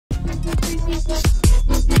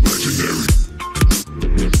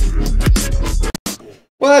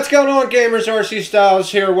What's going on, gamers? RC Stylez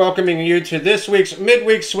here, welcoming you to this week's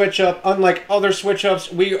midweek switch-up. Unlike other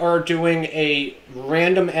switch-ups, we are doing a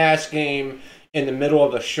random-ass game in the middle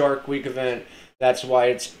of a Shark Week event. That's why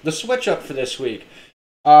it's the switch-up for this week.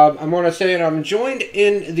 I'm going to say it, I'm joined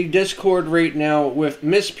in the Discord right now with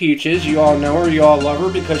Miss Peaches. You all know her, you all love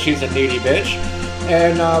her because she's a needy bitch.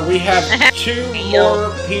 And we have two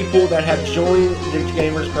more people that have joined the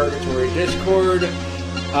Gamers Purgatory Discord.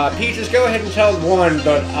 Peaches, go ahead and tell one,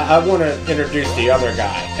 but I want to introduce the other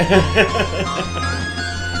guy.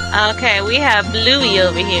 Okay, we have Bluey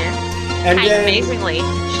over here. And then, amazingly,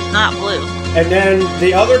 she's not blue. And then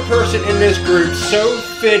the other person in this group, so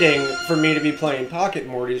fitting for me to be playing Pocket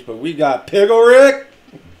Mortys, but we got Pickle Rick.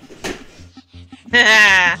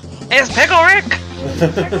 It's Pickle Rick.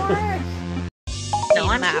 Pickle Rick. No,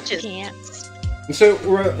 I'm Peaches. So,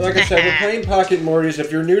 like I said, we're playing Pocket Mortys.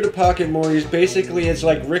 If you're new to Pocket Mortys, basically it's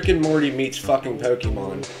like Rick and Morty meets fucking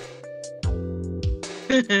Pokemon.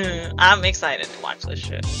 I'm excited to watch this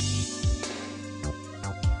shit.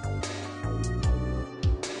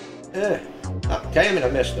 Oh, damn it, I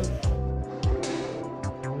missed him.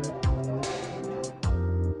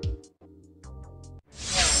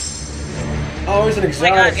 Oh, he's an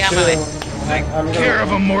exotic too. I'm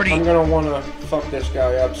gonna wanna fuck this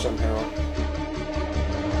guy up somehow.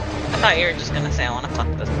 I thought you were just gonna say I want to fuck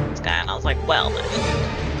this guy, and I was like, well then.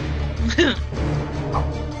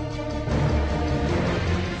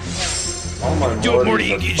 Do it, Morty.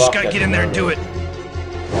 You just gotta get in there and do it.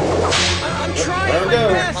 I'm trying. There we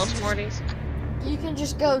go. Most Mortys. You can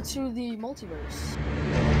just go to the multiverse.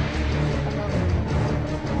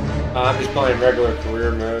 I'm just playing regular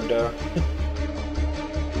career mode, though.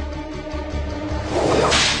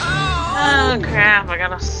 Oh crap! I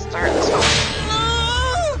gotta start this one.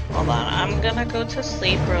 Hold on, I'm gonna go to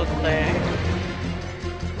sleep real quick.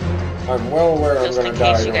 I'm well aware I'm gonna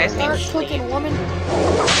die. You guys start cooking, woman.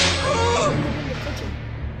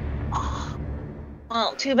 Oh,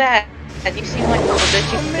 well, too bad. You seem like a little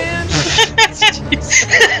bitch. Oh man!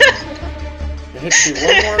 It hits you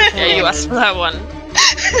one more time. Yeah, you asked for that one.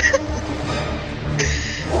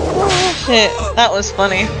 Oh shit, that was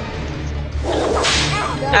funny.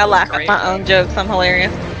 I laugh at my own jokes. I'm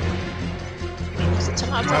hilarious.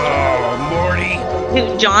 Oh, Morty.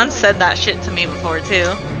 Dude, John said that shit to me before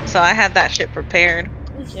too, so I had that shit prepared.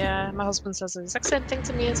 Yeah, my husband says the exact same thing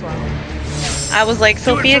to me as well. I was like,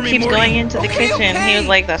 Sophia keeps Morty. going into the kitchen. He was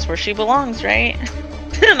like, that's where she belongs, right?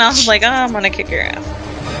 And I was like, oh, I'm gonna kick your ass.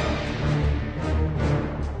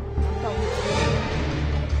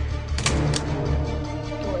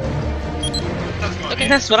 Okay,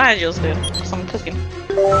 that's what I just did. So I'm cooking.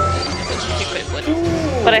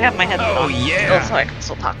 But I have my headset on. Yeah. So I can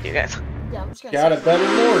still talk to you guys. Yeah, I'm just gonna Got a better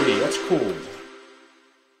Morty. That's cool.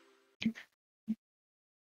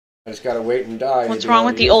 I just gotta wait and die. What's wrong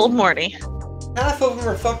with the old Morty? Half of them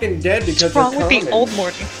are fucking dead because What's wrong with the old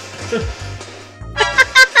Morty?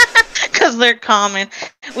 Because they're common.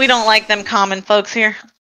 We don't like them common folks here.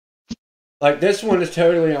 Like this one is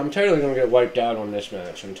totally. I'm totally gonna get wiped out on this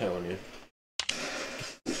match. I'm telling you.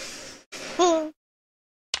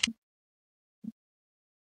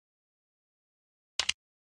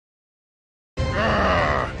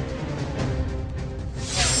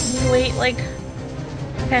 Wait like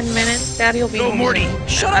 10 minutes, Daddy will be home. Go, Morty. soon.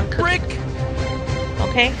 Shut I'm up, cooking. Rick.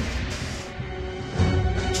 Okay?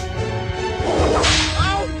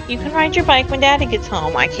 You can ride your bike when Daddy gets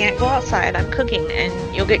home. I can't go outside. I'm cooking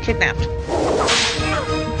and you'll get kidnapped.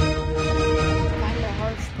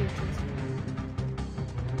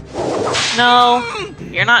 No,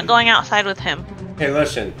 you're not going outside with him. Hey,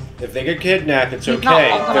 listen. If they get kidnapped, it's He's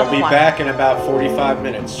okay. not They'll be why. back in about 45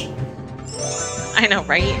 minutes. I know,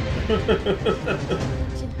 right?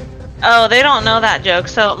 Oh, they don't know that joke.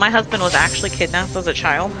 So my husband was actually kidnapped as a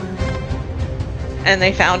child. And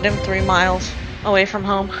they found him 3 miles away from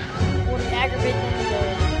home.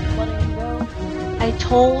 I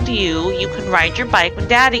told you, you can ride your bike when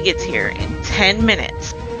Daddy gets here in 10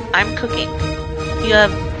 minutes. I'm cooking. You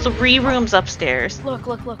have 3 rooms upstairs. Look.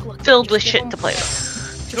 Filled with shit to play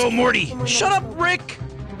with. Go, Morty. Shut up, Rick.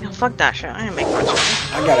 No, fuck that shit. I ain't making that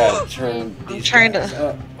shit. I gotta turn these I'm trying guys to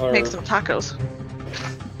up, or... make some tacos.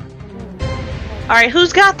 Alright,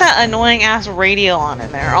 who's got that annoying ass radio on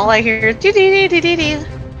in there? All I hear is dee dee dee dee dee.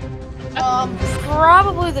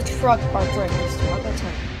 Probably the truck parked right next to it. That's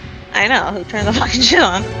right. I know, who turned the fucking shit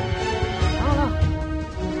on? I don't know.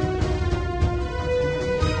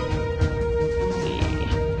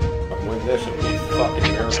 With this, it'll be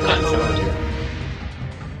fucking airplanes on here.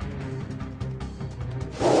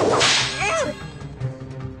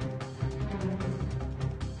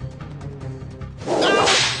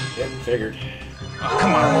 figured. Oh,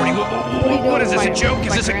 come on, Morty. What is this, a joke?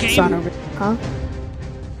 Is this a game? Huh?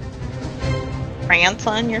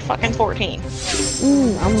 Grandson, you're fucking 14.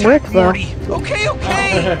 I'm Rick though. Morty. Okay,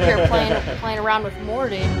 okay. You're playing around with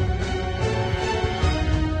Morty.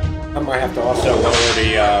 I might have to also lower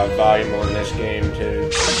the volume on this game too.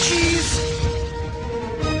 Jeez.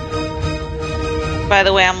 By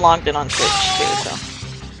the way, I'm logged in on Twitch too, so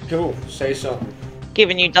Cool. Say something.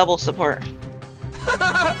 giving you double support.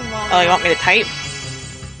 Oh, you want me to type?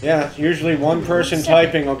 Yeah, usually one person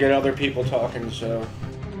typing will get other people talking, so...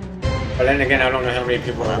 But then again, I don't know how many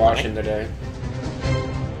people are watching today.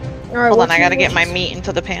 Alright, Hold on, I gotta get my meat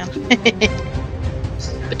into the pan.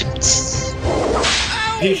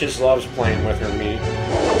 Peaches loves playing with her meat.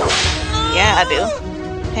 Yeah, I do.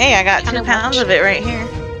 Hey, I got 2 pounds of it right here.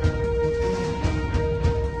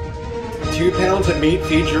 2 pounds of meat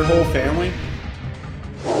feeds your whole family?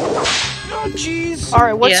 Oh, jeez.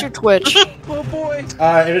 Alright, what's Yeah. your Twitch? Oh, boy. It's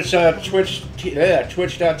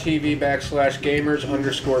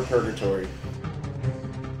twitch.tv/gamers_purgatory.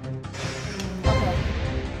 Okay.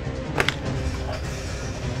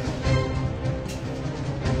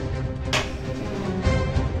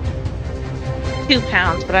 £2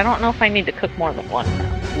 pounds, but I don't know if I need to cook more than 1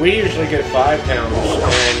 pound. We usually get 5 pounds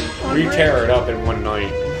and we tear it up in one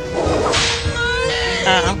night.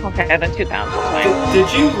 Okay, then £2 is fine.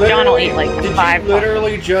 Did you John will literally, eat like did 5 you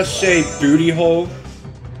literally just say booty hole?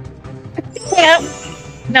 Yep.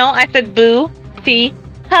 No, I said boo, see,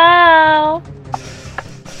 how.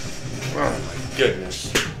 Oh my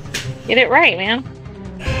goodness. Get it right, man.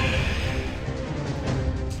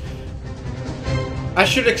 I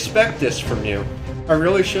should expect this from you. I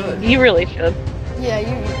really should. You really should. Yeah,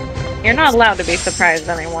 you. You're not allowed to be surprised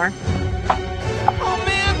anymore. Oh,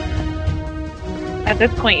 man. At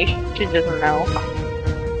this point, you should just know.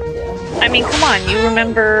 Yeah. I mean, come on, you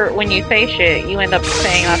remember when you say shit, you end up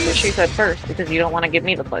saying that's what she said first because you don't want to give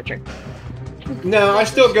me the pleasure. No, I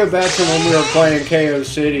still go back to when we were playing KO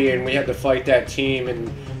City and we had to fight that team and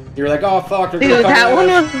you're like, oh fuck, they're gonna Dude, come that at one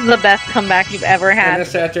us. was the best comeback you've ever And I had.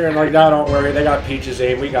 sat there and like, no, don't worry, they got Peach's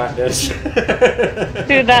aim, we got this.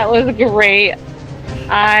 Dude, that was great.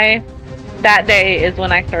 That day is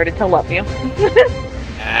when I started to love you.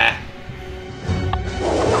 Ah.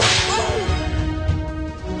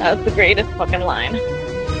 That was the greatest fucking line.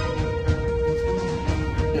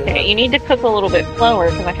 Okay, you need to cook a little bit slower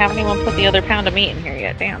because I haven't even put the other pound of meat in here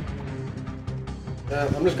yet. Damn.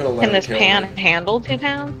 I'm just gonna let Can him this kill pan me. handle 2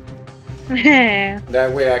 pounds?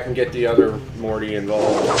 That way I can get the other Morty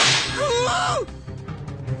involved.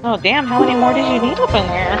 Oh damn, how many more did you need up in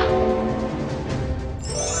there?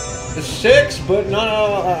 It's 6, but no,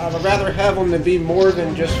 I'd rather have them to be more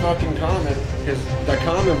than just fucking common, because the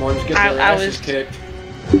common ones get their asses kicked.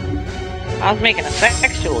 I was making a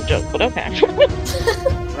sexual joke, but okay. I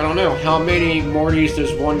don't know, how many Mortys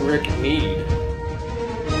does one Rick need?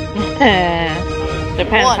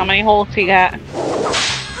 Depends One. how many holes he got.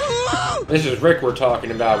 This is Rick we're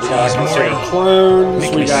talking about. We gotta consider clones,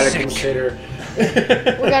 we gotta sick. consider...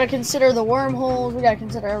 We gotta consider the wormholes. We gotta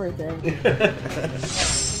consider everything.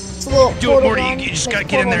 It's a little Do it, portal Morty, gun. you just Makes gotta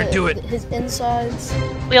get in portal there and do to it. His insides.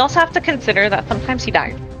 We also have to consider that sometimes he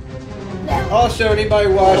died. Also, anybody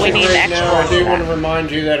watching We need right extra now, I do of want to that.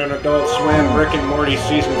 remind you that on Adult Swim, Rick and Morty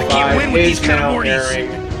Season I can't 5 win with is these kind of now Mortys. airing.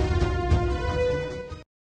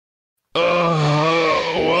 I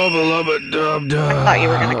thought you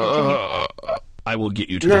were gonna continue. I will get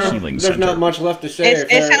you to the No, healing there's center. not much left to say.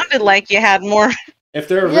 It sounded like you had more. If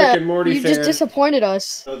they're a Yeah, Rick and Morty you fan, just disappointed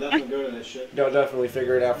us. they'll definitely go to this shit. They'll definitely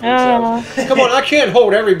figure it out for Oh. themselves. Come on, I can't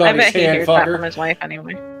hold I everybody's bet he hand, hears that from fucker. his wife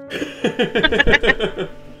anyway.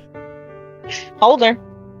 Hold her.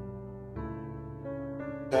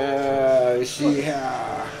 Let's see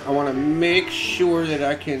how... I want to make sure that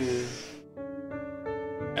I can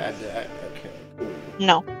add that. Okay, cool.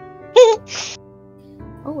 No.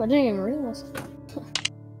 Oh, I didn't even realize.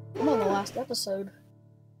 I'm on the last episode.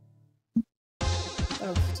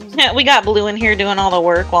 Of season. Yeah, we got Blue in here doing all the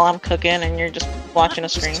work while I'm cooking, and you're just watching a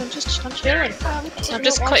screen. I'm chilling. So I'm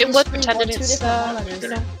just you're quitting watching wood, screen pretending on two it's, different monitors. you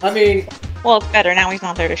know. I mean, Well, it's better now. He's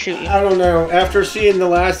not there to shoot you. I don't know. After seeing the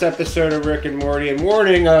last episode of Rick and Morty, and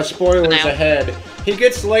warning, spoilers Now. ahead, he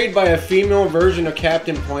gets laid by a female version of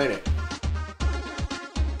Captain Planet.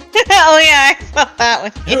 Oh yeah, I saw that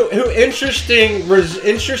one. Who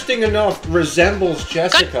interesting enough, resembles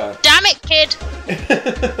Jessica. Damn it, kid!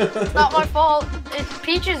 It's not my fault. It's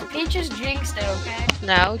Peaches jinxed it, okay?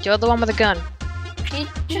 No, you're the one with the gun.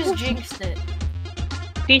 Peaches jinxed it.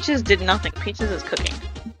 Peaches did nothing. Peaches is cooking.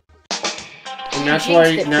 And that's You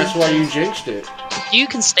why jinxed it, you Peaches. jinxed it. You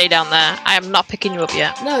can stay down there. I am not picking you up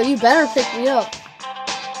yet. No, you better pick me up.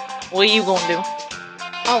 What are you gonna do?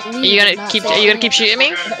 I'll Are leave you and gonna not keep? say Are you gonna anything. keep shooting me?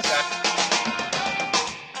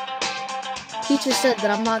 Teacher said that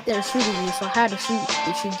I'm not there shooting you, so I had to shoot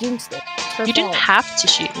you. She jinxed it. It's her You didn't fault. have to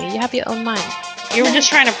shoot me. You have your own mind. You were just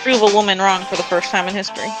trying to prove a woman wrong for the first time in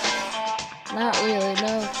history. Not really,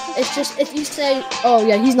 no. It's just if you say, "Oh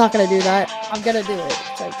yeah, he's not gonna do that," I'm gonna do it.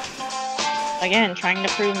 It's like, Again, trying to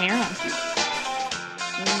prove me wrong.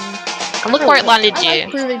 And look where it landed I like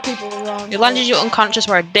you. proving people wrong. It landed you unconscious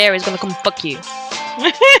where a bear is gonna come fuck you.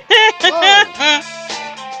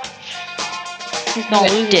 He's gonna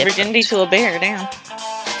You're lose his different. virginity to a bear, damn.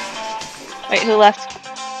 Wait, who left?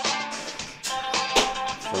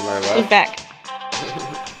 From my Who's left. back?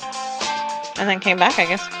 And then came back, I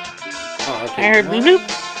guess. Oh, okay. I heard Why- bloop.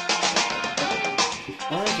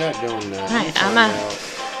 Why is that doing that? Right, Let me I'm find a- out.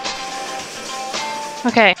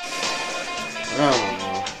 Okay, I don't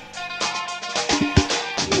know.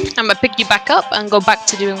 I'm gonna pick you back up and go back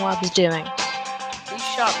to doing what I was doing. You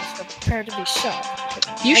shot me, so prepare to be shot.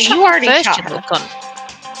 You You shot already me first, shot you her. little cunt.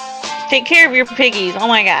 Take care of your piggies. Oh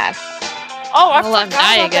my god. Oh, I I'll let him forgot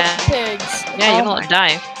die about again. the pigs. Yeah, Oh you're gonna let him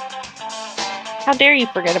die. How dare you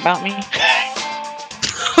forget about me?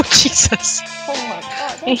 Oh Jesus. Oh my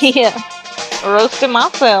god. that's- Yeah. Roasting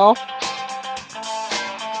myself.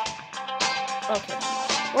 Okay.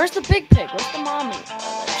 Where's the big pig? Where's the mommy?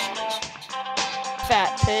 Oh, there she is.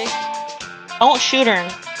 Fat pig. Don't shoot her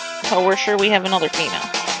until we're sure we have another female.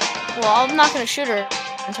 Well, I'm not gonna shoot her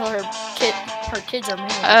until her kids are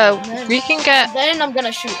male. We can get Then I'm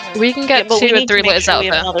gonna shoot her. we can get but we 2 or need to 3 make litters sure out we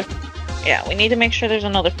of have her. another. Yeah, we need to make sure there's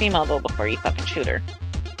another female though before you fucking shoot her.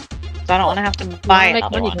 So I don't want to have to buy Make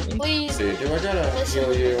another money, one. don't you? Please. See, do I gotta Listen.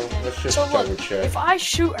 heal you? Let's just So look, double check. if I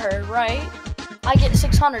shoot her, right, I get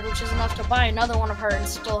 600, which is enough to buy another one of her and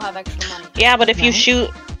still have extra money. Yeah, but if you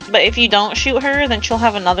Right. but if you don't shoot her, then she'll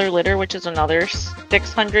have another litter, which is another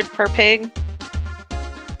 600 per pig.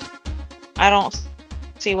 I don't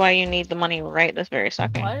see why you need the money right this very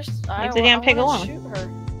second. I Leave the damn pig wanna alone. shoot her.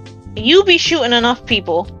 You be shooting enough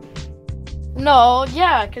people. No,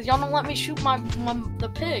 yeah, because y'all don't let me shoot the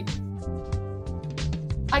pig.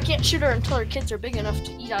 I can't shoot her until her kids are big enough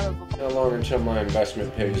to eat out of them. How long until my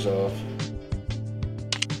investment pays off?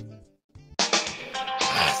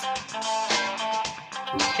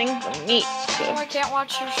 Things are neat. Oh, I can't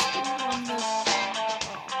watch her stream on the... Oh.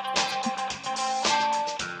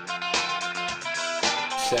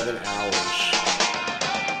 7 hours.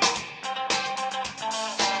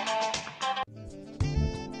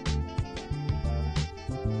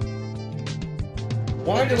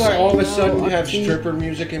 Why do I all of a sudden have stripper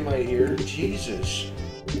music in my ear? Jesus.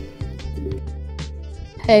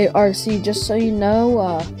 Hey, RC, just so you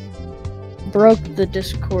know, broke the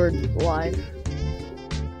Discord live.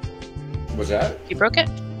 Was that? You broke it?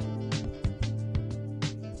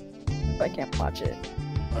 I can't watch it.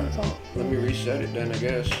 I don't know. Let me reset it then, I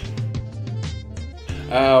guess.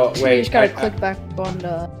 Oh, So wait. you just gotta click back on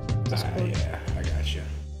the Discord. Yeah, I gotcha.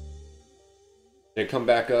 Did it come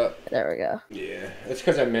back up? There we go. Yeah, that's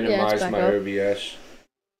because I minimized back my up. OBS.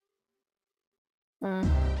 Let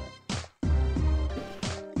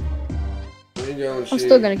me go and see. I'm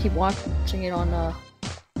still gonna keep watching it on,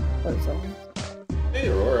 what is that?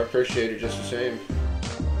 Either or, I appreciate it just the same.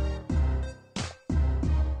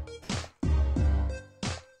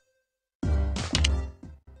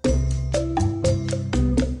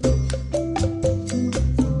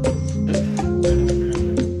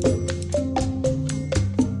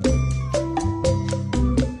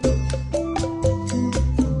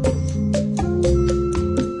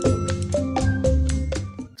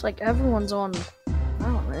 It's like everyone's on, I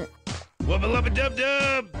don't know. Wubba lubba dub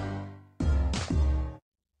dub!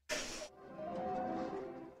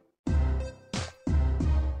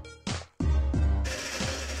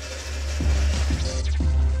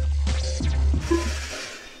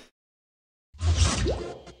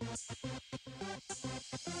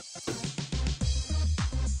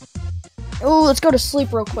 Oh, let's go to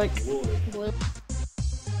sleep real quick. Blue.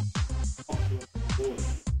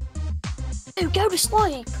 Dude, go to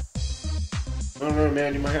sleep. I don't know,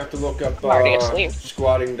 man. You might have to look up I'm already asleep.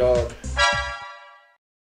 squatting dog.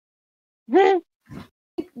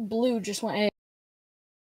 Blue just went.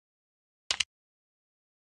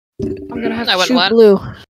 I'm gonna have I to went shoot what? Blue.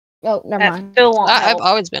 Oh, never That mind. still won't I've help.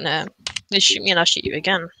 always been here. Just shoot me and I'll shoot you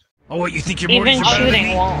again. Oh, what, you think you're Even Mortys are better than shooting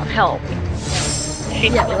me? won't help. She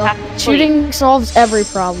Yeah, still well, has to sleep. shooting solves every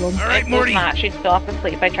problem. Alright, It does Morty. not. She's still have to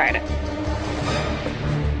sleep. I tried it.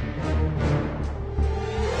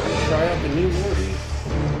 Try out the new Morty.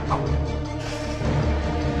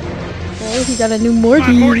 Well, at He got a new Come Morty.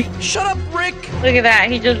 on, Morty. Shut up, Rick. Look at that.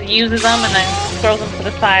 He just uses them and then throws them to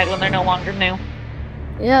the side when they're no longer new.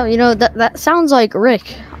 Yeah, you know, that sounds like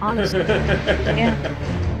Rick, honestly. Yeah.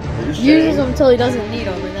 Uses them until he doesn't need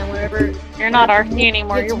them, and then whenever You're not RC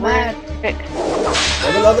anymore. gets You're mad, Rick.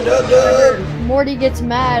 whenever Morty gets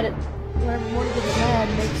mad,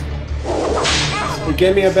 makes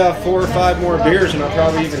Give me about 4 or 5 more beers and I'll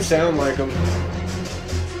probably even sound like him.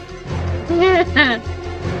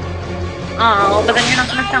 Oh, but then you're not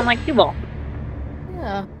gonna sound like Cuball.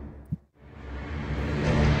 yeah.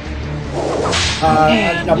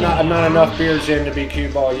 I'm not enough beers in to be cue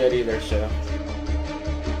ball yet either, so.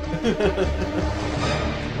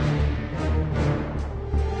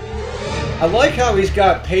 I like how he's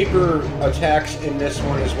got paper attacks in this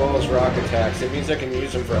one as well as rock attacks. It means I can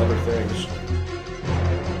use them for other things.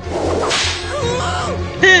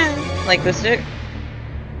 Like this dude.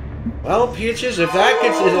 Well, Peaches, if that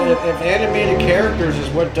gets if animated characters is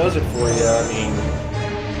what does it for you,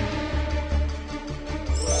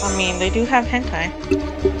 I mean, they do have hentai.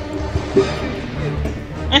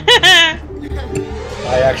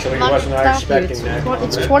 I actually wasn't expecting that.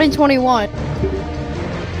 It's 2021. I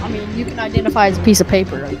mean, you can identify as a piece of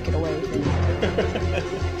paper and get away with it.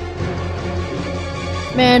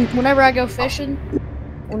 Man, whenever I go fishing,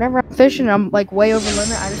 I'm like way over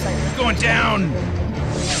limit. I just like Going down.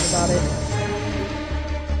 about it.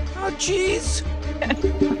 Oh, jeez.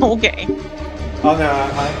 Okay. Oh no,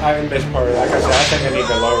 I missed part of that. Like I said, I think I need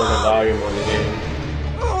to lower the volume on the game.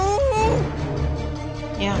 Oh.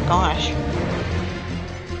 Yeah, gosh.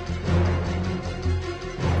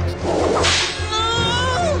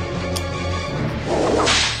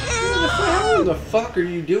 How the fuck are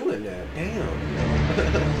you doing that? Damn.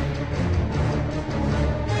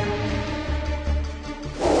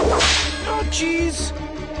 Oh, jeez.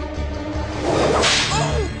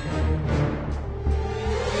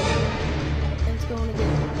 It's going to get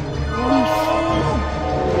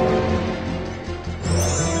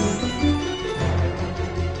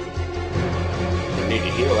I need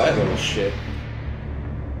to heal that little shit.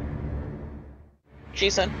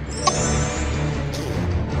 Jason.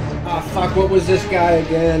 Ah, fuck, what was this guy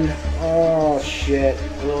again? Oh, shit.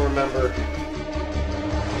 I don't remember.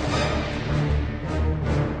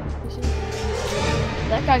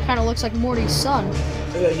 That guy kind of looks like Morty's son.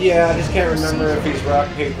 Yeah, I just can't remember if he's rock,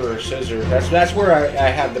 paper, or scissors. That's where I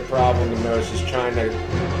had the problem the most, is trying to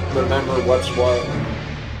remember what's what.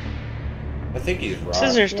 I think he's rock.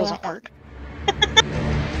 Scissors doesn't work.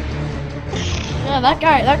 Yeah, that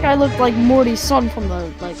guy looked like Morty's son from the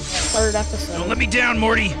like 3rd episode. Don't let me down,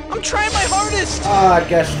 Morty. I'm trying my hardest. Ah, I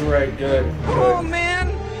guessed right. Good. Oh, man.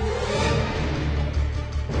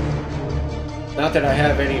 Not that I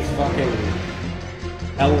have any fucking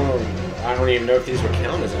elemental. I don't even know if these would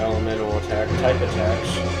count as elemental type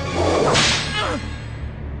attacks.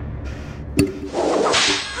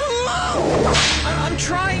 I'm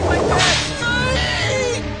trying my best.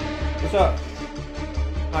 What's up?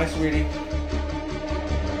 Hi, sweetie.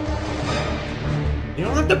 You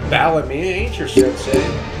don't have to bow at me. I ain't your sensei.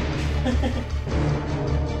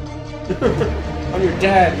 I'm your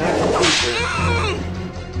dad, not your teacher.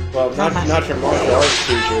 Well, not your martial arts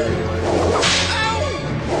teacher.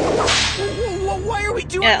 Why are we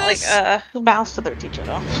doing Yeah, this? like, who bows to their teacher,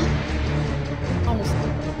 though? Honestly.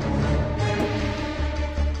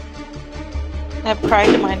 I have pride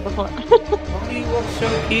in mine before. Why do you look so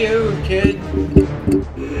cute, kid?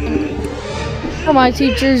 One of my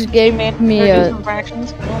teachers gave me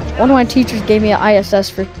one of my teachers gave me an ISS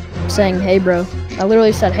for saying "Hey, bro." I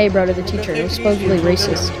literally said "Hey, bro" to the teacher. It was supposedly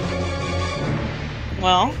racist.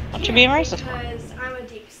 Well, what you being racist?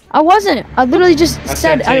 I wasn't. I literally just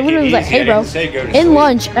said. I literally was like, "Hey, bro," in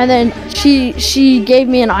lunch, and then she gave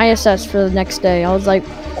me an ISS for the next day. I was like,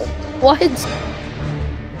 "What?"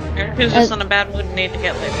 Who's just in a bad mood and need to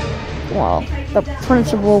get laid? Well, the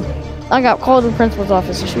principal. I got called to the principal's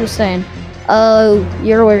office, and she was saying, "Oh,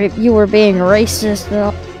 you were being racist."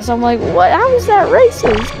 So I'm like, "What? How is that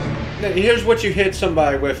racist?" Here's what you hit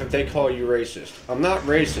somebody with if they call you racist. I'm not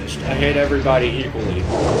racist. I hate everybody equally.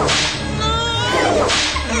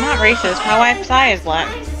 I'm not racist. My wife's eye is black.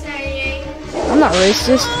 I'm not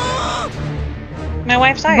racist. My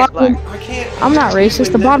wife's eye is black. I'm not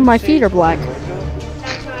racist. The bottom of my feet are black.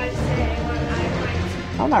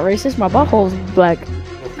 I'm not racist. My butthole's black.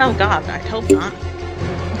 Oh god, I hope not.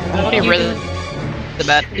 What Get rid of the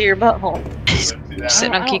bad. your butthole?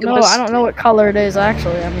 Sitting on I Kikabus. don't know what color it is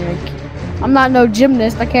actually. I mean, I'm not no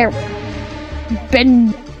gymnast. I can't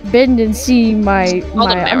bend and see my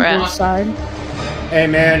underside. Hey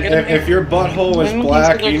man, if your butthole is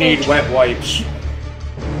black, you need wet wipes.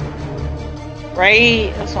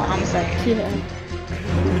 Right? That's what I'm saying.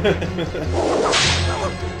 Yeah.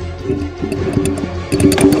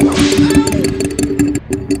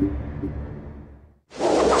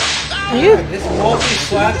 You This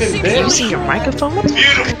multi-slapping using bitch. your microphone? What's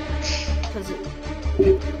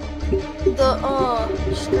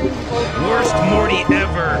The stream Worst Morty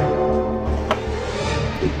ever.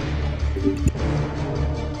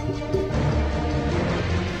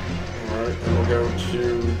 Alright, then we'll go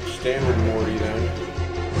to standard Morty then.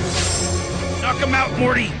 Knock him out,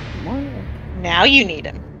 Morty. Now you need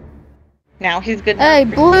him. Now he's good. Hey,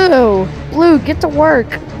 Blue! Blue, get to work!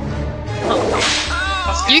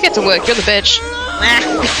 You get to work, you're the bitch.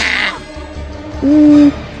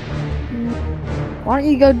 Why don't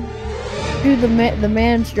you go do the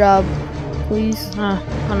man's job, please?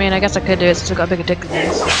 I mean, I guess I could do it since I got a bigger dick than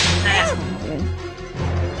this.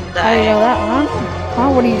 How do you know that, huh?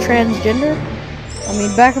 Huh? What are you, transgender? I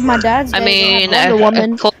mean, back in my dad's day, I mean, they had Wonder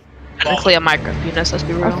Woman. technically a micro penis, let's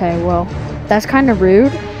be real. Okay, well, that's kind of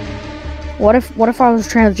rude. What if I was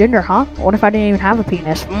transgender, huh? What if I didn't even have a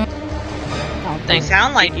penis? They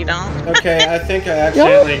sound like you don't. Okay, I think I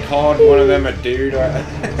accidentally called one of them a dude.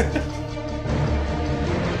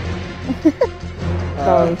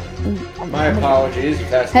 Sorry. My apologies if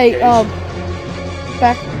that's Hey, the case.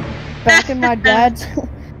 back in my dad's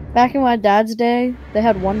back in my dad's day, they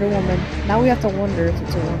had Wonder Woman. Now we have to wonder if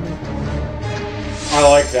it's a woman. I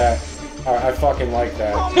like that. I fucking like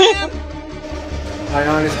that. Oh man! I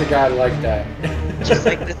honest to God like that. Just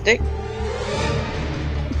like this dick.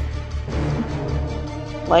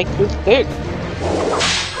 Like this dick.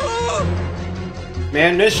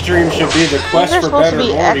 Man, this stream should be the quest These are for supposed better to be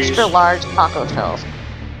Mortys. extra large taco shells.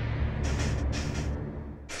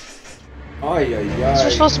 Ay, These ay, are ay.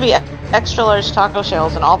 supposed to be extra large taco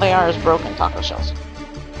shells, and all they are is broken taco shells.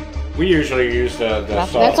 We usually use the That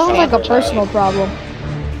salt That sounds like a taco, personal right? problem.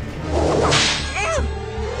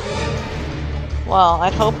 Well,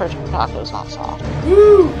 I'd hope her taco's not soft.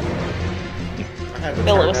 Woo! I had to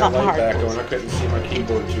Fill it turn with that something light hard, back please. on. I couldn't see my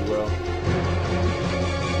keyboard too well.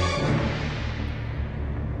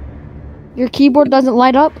 Your keyboard doesn't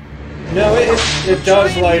light up? No, it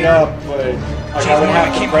does light up, but like, I would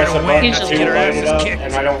have to Keep press her a away, button just to get her light it asses up, kicked.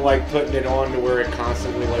 and I don't like putting it on to where it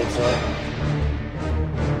constantly lights up.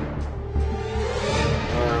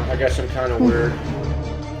 I guess I'm kind of weird.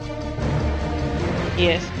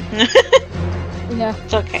 Yes. Yeah.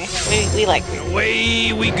 It's okay. We like you.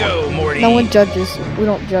 Away we go, Morty. No one judges. We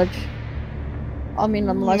don't judge. I mean,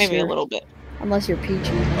 unless Maybe you're a little bit. unless you're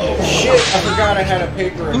peachy. Oh shit! I forgot I had a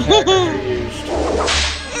paper attack I used.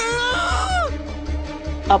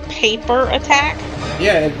 A paper attack?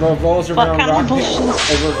 Yeah, it revolves around kind of rock paper.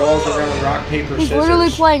 bullshit? It revolves around rock paper He's scissors. literally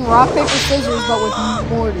playing rock paper scissors, but with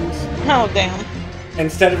Mortys. Oh damn.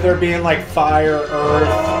 Instead of there being like fire, earth,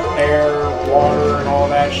 air, water, and all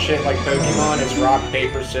that shit like Pokemon, it's rock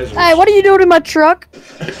paper scissors. Hey, what are you doing in my truck?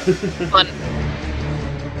 Fun.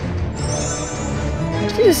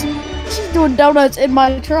 She's doing donuts in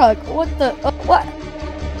my truck. What the? What?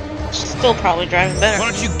 She's still probably driving Why better.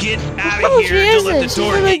 don't you get out No, of she here? Don't let isn't. the She's door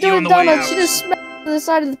literally hit you on doing the way donuts. out. She just smacked the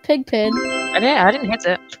side of the pig pen. I didn't hit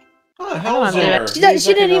it. What the hell is I don't know. there?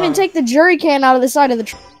 She didn't even take the jerry can out of the side of the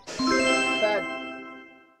truck.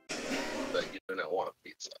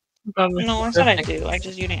 No, I said I do. I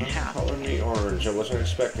just you didn't have. Color me orange. I wasn't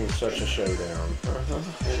expecting such a showdown.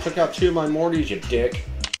 You took out 2 of my Mortys, you dick.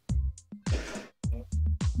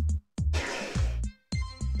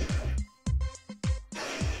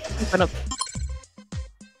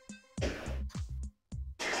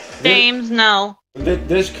 James, no.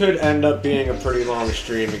 This could end up being a pretty long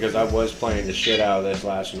stream because I was playing the shit out of this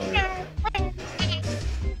last night.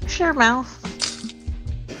 Sure, mouth.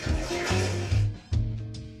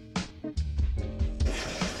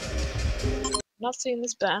 Not seeing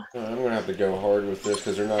this back. I'm gonna have to go hard with this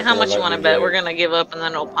because they're not. How gonna much let you want to me bet? get- We're gonna give up and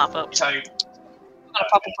then it'll pop up. I'm gonna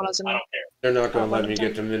pop up on us in a They're not gonna let me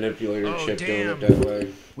get the manipulator Oh, chip doing it damn. that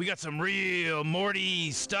way. We got some real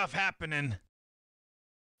Morty stuff happening.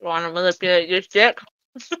 Want to manipulate your dick?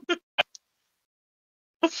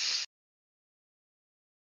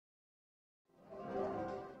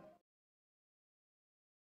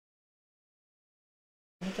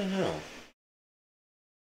 What the hell?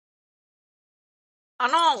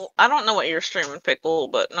 I don't know what you're streaming, Pickle,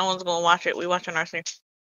 but no one's gonna watch it. We watching our stream.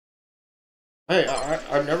 Hey,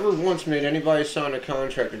 I never once made anybody sign a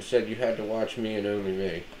contract and said you had to watch me and only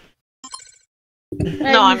me.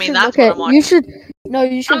 No, I mean that's what I'm watching. You should. No,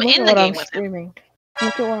 you should I'm look in at the what I'm game with him. streaming.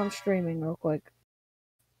 Look at what I'm streaming real quick.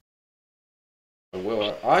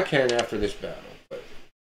 Well, I can after this battle, but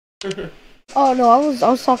Oh no, I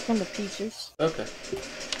was talking to Peaches. Okay.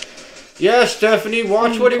 Yeah, Stephanie,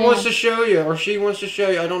 watch what he Okay. wants to show you, or she wants to show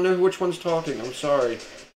you. I don't know which one's talking. I'm sorry.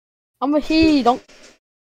 I'm a he. Don't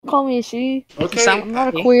call me a she. Okay. I'm not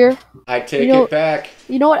a queer. I take You know- it back.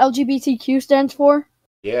 You know what LGBTQ stands for?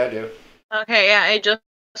 Yeah, I do. Okay, yeah, it just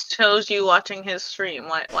shows you watching his stream.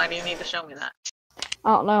 Why do you need to show me that?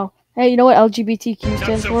 I don't know. Hey, you know what LGBTQ Not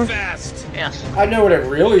stands so for? fast. Yes. I know what it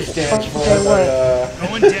really stands for, Okay, but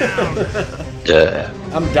Going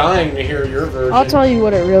down. I'm dying to hear your version. I'll tell you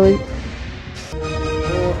what it really.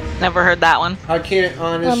 Never heard that one. I can't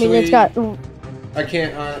honestly. I mean, it's got. I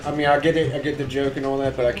can't. I mean, I get it. I get the joke and all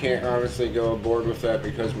that, but I can't honestly go aboard with that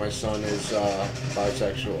because my son is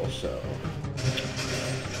bisexual. So.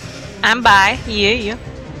 I'm bi. Yeah.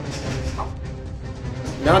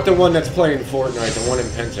 Not the one that's playing Fortnite. The one in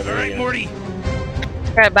All right, Pennsylvania. Morty.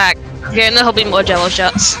 Right back. Okay, and there'll be more Jello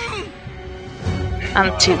shots.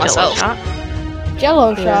 And two myself.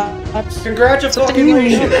 Jello shots.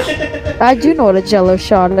 Congratulations! I do know what a Jello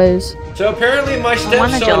shot is. So apparently my want a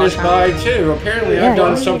stepson Jello is shot. bi too. Apparently I've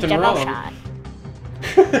done something wrong.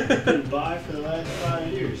 Been bi for the last 5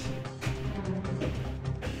 years.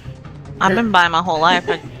 I've been bi my whole life.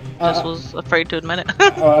 I just was afraid to admit it.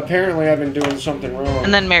 Apparently I've been doing something wrong.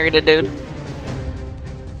 And then married a dude.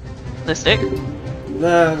 The stick?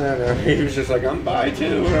 No. He was just like, I'm bi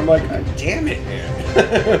too. And I'm like, God damn it, man.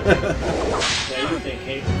 Yeah, you think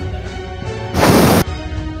hate from that.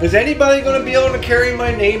 Is anybody going to be able to carry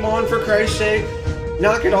my name on for Christ's sake?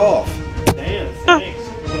 Knock it off. Damn, thanks.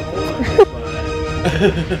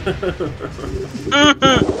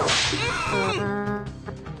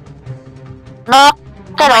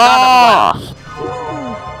 Put a hole in Knock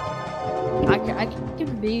Oh my god, I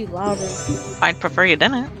can be louder. I'd prefer you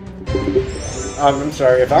didn't. I'm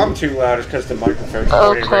sorry, if I'm too loud, it's because the microphone's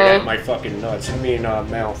pointing right at my fucking nuts. I mean,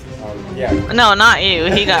 mouth. Yeah. No, not you.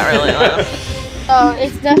 He got really low.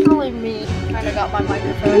 It's definitely me. Kind of got my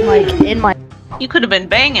microphone like in my. You could have been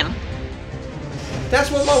banging. That's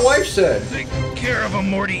what my wife said. Take care of him,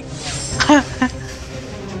 Morty.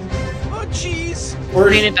 Oh, jeez. Or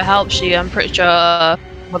We need to help. I'm pretty sure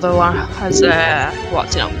mother-in-law has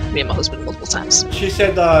walked in on me and my husband multiple times. she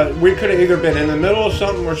said we could have either been in the middle of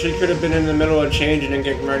something, or she could have been in the middle of changing and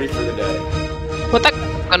getting ready for the day. Put that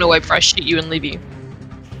gun away before I shoot you and leave you.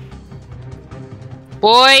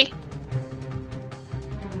 Boy!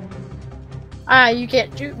 You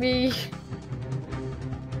can't shoot me.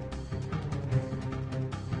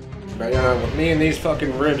 But with me and these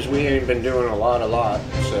fucking ribs, we ain't been doing a lot,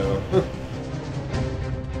 so.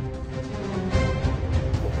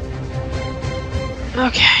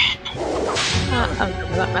 Okay. I'm done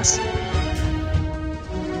with that mess.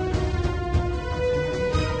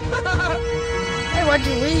 Hey, why'd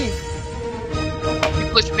you leave? You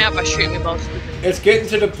pushed me out by shooting me both. It's getting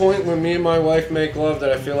to the point when me and my wife make love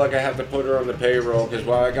that I feel like I have to put her on the payroll, because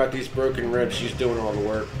while I got these broken ribs, she's doing all the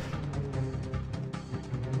work.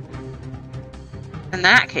 In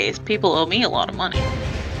that case, people owe me a lot of money.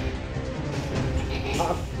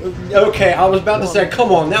 Okay, I was about to say,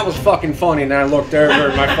 come on, that was fucking funny, and then I looked over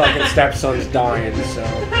and my fucking stepson's dying, so.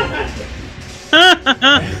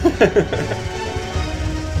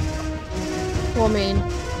 Well, I mean,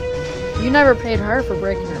 you never paid her for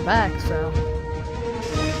breaking her back, so.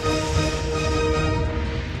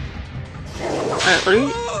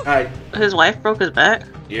 His wife broke his back?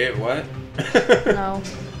 Yeah, what? No.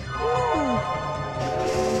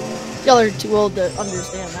 Y'all are too old to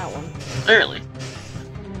understand that one. Clearly.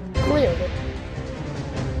 Clearly.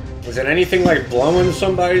 Was it anything like blowing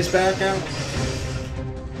somebody's back out?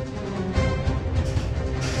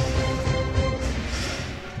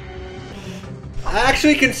 I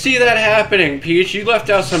actually can see that happening, Peach. You left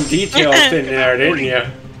out some details in there, didn't you?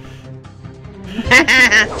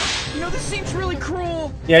 You know, this seems really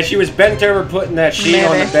cruel. Yeah, she was bent over putting that sheet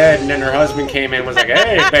on the bed, and then her husband came in and was like,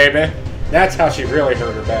 hey, baby. That's how she really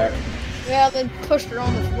hurt her back. Yeah, then pushed her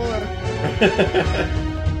on the floor.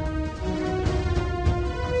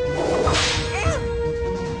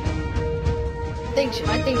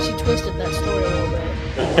 I think she twisted that story a little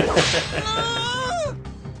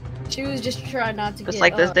bit. She was just trying not to Just get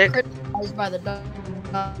like this dick? criticized by the dog.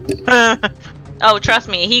 Oh, trust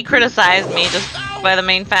me, he criticized me just by the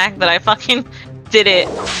main fact that I fucking did it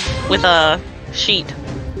with a sheet.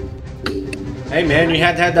 Hey, man, you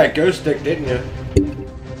had to have that ghost stick, didn't you?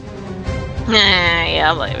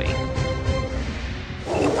 Yeah, baby.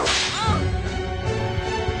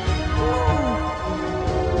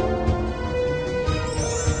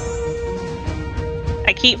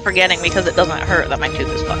 I keep forgetting because it doesn't hurt that my tooth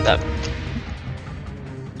is fucked up.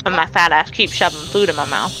 And my fat ass keeps shoving food in my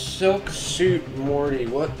mouth. Silk suit Morty,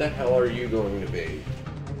 what the hell are you going to be?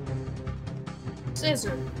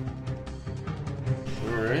 Scissor.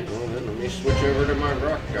 Alright, well then let me switch over to my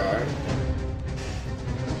rock guy.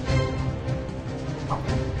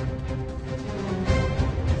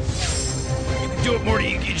 You can do it, Morty.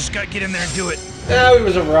 You just gotta get in there and do it. Oh, he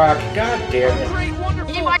was a rock. God damn it. Great,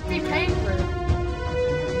 wonderful. He might be paying for it.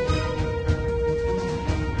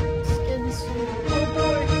 Skin suit.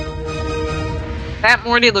 That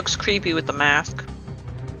Morty looks creepy with the mask.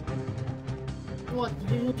 What, the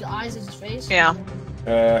dude with the eyes in his face? Yeah.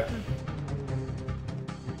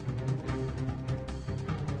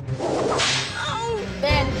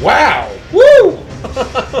 Man, Wow! Woo!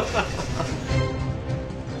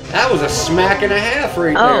 That was a smack and a half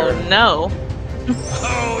right Oh there. no.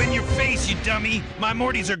 Oh, in your face, you dummy. My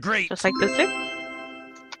Mortys are great. Just like this here?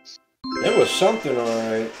 It was something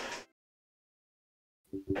alright.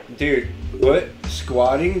 Dude, put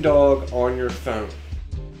Squatting Dog on your phone.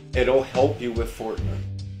 It'll help you with Fortnite.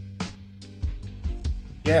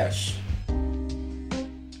 Yes.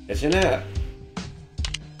 It's an app.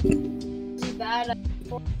 is he bad at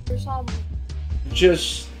or something?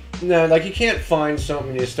 Just, no, like you can't find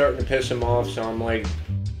something you're starting to piss him off, so I'm like,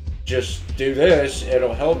 just do this,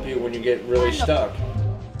 it'll help you when you get really stuck.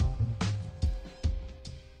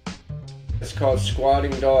 It's called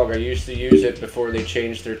Squatting Dog. I used to use it before they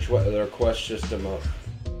changed their quest system up.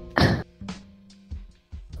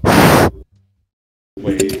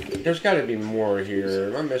 Wait, there's gotta be more here.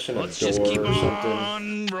 Am I missing a Let's just door keep or something?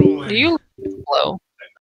 on rolling. Do you low?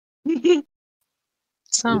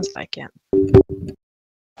 Sounds like it.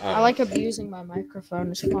 I like abusing my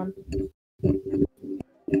microphone, it's fun.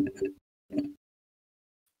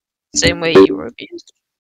 Same way you were abused.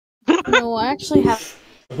 No, I actually have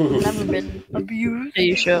Oof. never been abused. Are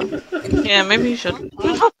you sure? Yeah, maybe you should.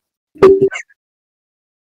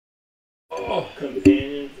 Oh,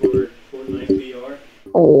 Companion for Fortnite VR.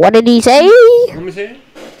 What did he say? let me see.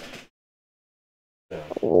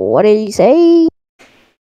 What did he say? I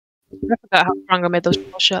forgot how strong I made those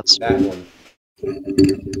shots. That one.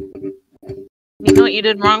 You know what you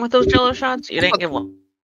did wrong with those Jello shots? You didn't give one.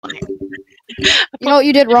 You know what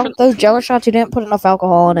you did wrong with those Jello shots? You didn't put enough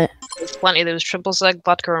alcohol in it. There's plenty. There was triple seg,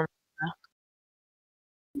 vodka, rum.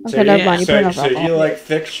 Okay, never mind. You put So, enough so alcohol. you like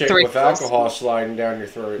thick shit Three with plus. alcohol sliding down your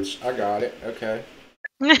throats. I got it. Okay.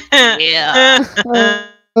 Yeah.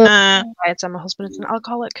 Make I tell my husband it's an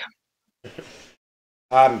alcoholic.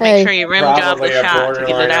 I'm Hey. sure you rim job probably the a shot to get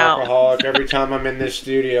borderline it out. alcoholic. Every time I'm in this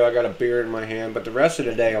studio, I got a beer in my hand, but the rest of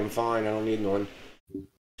the day I'm fine. I don't need one. As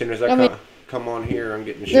soon as I, I mean- come on here, I'm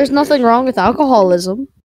getting shit. There's nothing wrong with alcoholism.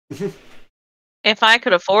 If I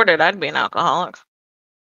could afford it, I'd be an alcoholic.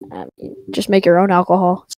 I mean, just make your own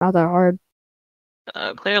alcohol. It's not that hard.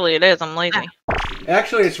 Clearly it is. I'm lazy.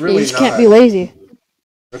 Actually, it's You really just not. can't be lazy.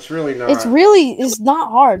 It's really not. It's not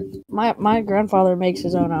hard. My grandfather makes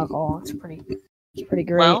his own alcohol. It's pretty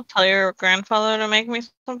great. Well, tell your grandfather to make me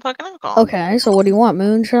some fucking alcohol. Okay, so what do you want?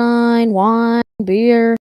 Moonshine, wine,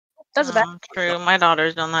 beer? That's bad. True. My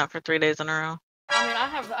daughter's done that for 3 days in a row. I mean,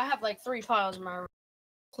 I have like 3 piles in my room.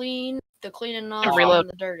 Clean, the clean and not, Reload.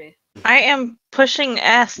 and the dirty. I am pushing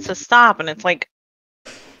S to stop, and it's like,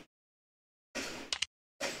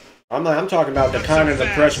 I'm talking about the kind of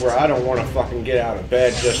depressed where I don't want to fucking get out of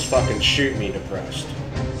bed. Just fucking shoot me depressed.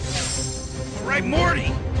 All right,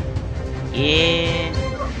 Morty. yeah.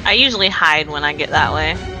 I usually hide when I get that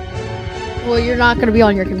way. Well, you're not gonna be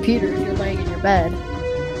on your computer if you're laying in your bed.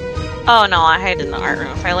 Oh no, I hide in the art room.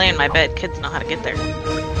 If I lay in my bed, kids know how to get there.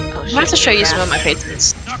 Oh, I'm gonna have to show you some of my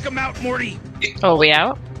patrons. Knock him out, Morty. Oh, are we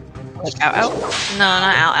out? Like out? No,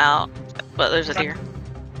 not out. But there's a deer.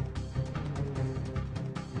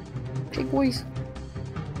 Big boys.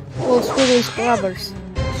 Little squiggly scrubbers.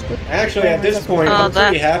 Actually, at this point, Oh, I'm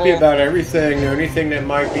pretty that's happy cool. about everything. The only thing that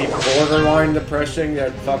might be borderline depressing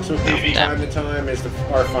that fucks with me from time to time is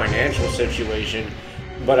our financial situation.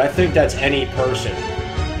 But I think that's any person.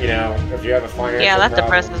 You know, if you have a financial Yeah, that problem.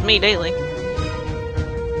 depresses me daily.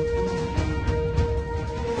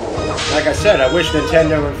 Like I said, I wish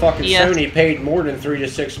Nintendo and fucking Yeah. Sony paid more than 3 to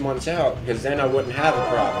 6 months out, because then I wouldn't have a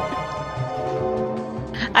problem.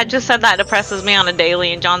 I just said that depresses me on a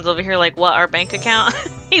daily, and John's over here like, what, our bank account?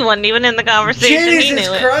 He wasn't even in the conversation. He Jesus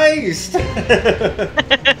knew Christ!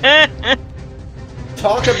 it.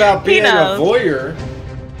 Talk about He being a knows. voyeur.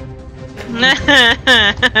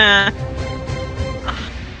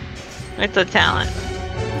 It's a talent.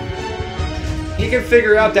 He can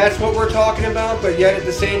figure out that's what we're talking about, but yet at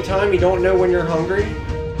the same time, you don't know when you're hungry.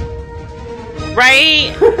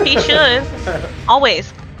 Right? He should.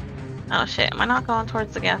 Always. Oh shit, am I not going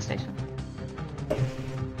towards the gas station?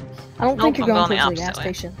 I don't Nope, think you're I'm going going the towards the gas opposite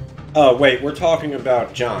way. station. Oh, wait, we're talking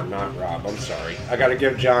about John, not Rob. I'm sorry. I gotta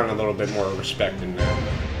give John a little bit more respect than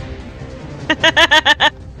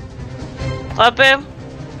that. Flip him.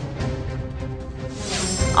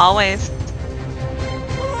 Always.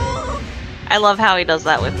 I love how he does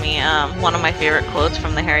that with me. One of my favorite quotes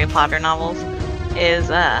from the Harry Potter novels is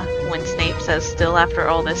when Snape says "still after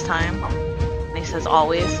all this time," and he says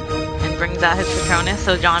 "always," and brings out his Patronus,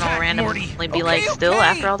 so John will randomly be like, "Still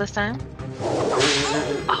after all this time?"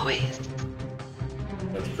 Always.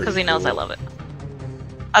 Because he knows I love it.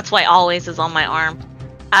 That's why "always" is on my arm.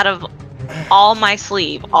 Out of all my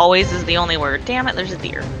sleeve, "always" is the only word. Damn it, there's a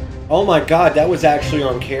deer. Oh my god, that was actually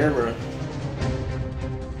on camera.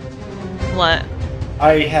 What?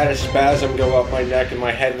 I had a spasm go up my neck and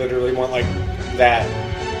my head literally went like that.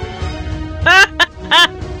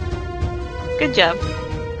 Good job.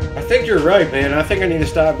 I think you're right, man. I think I need to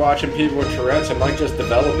stop watching people with Tourette's. I might just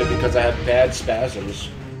develop it because I have bad spasms.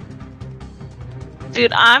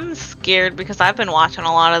 Dude, I'm scared because I've been watching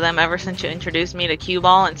a lot of them ever since you introduced me to Cue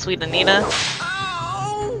Ball and Sweet Anita.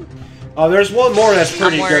 Oh, there's one more that's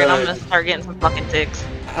pretty I'm worried good. I'm gonna start getting some fucking ticks.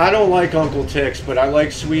 I don't like Uncle Tix, but I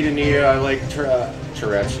like Sweet Anita. I like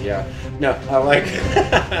Tourette's. Yeah, no, I like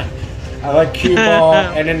I like Cue Ball,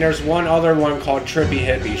 and then there's one other one called Trippy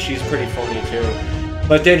Hippie. She's pretty funny too,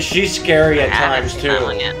 but then she's scary at times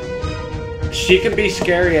too. She can be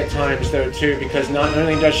scary at times though too, because not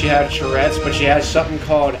only does she have Tourette's, but she has something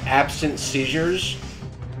called absent seizures.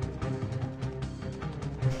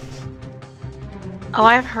 Oh,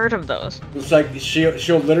 I've heard of those. It's like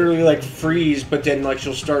she'll literally like freeze, but then like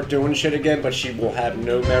she'll start doing shit again, but she will have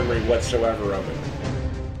no memory whatsoever of it.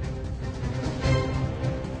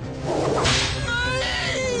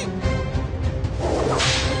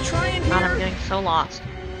 God, I'm getting so lost.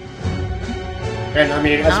 And I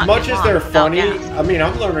mean, as much as they're funny, I mean,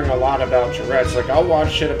 I'm learning a lot about Tourette's. Like, I'll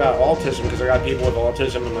watch shit about autism because I got people with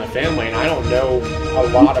autism in my family, and I don't know a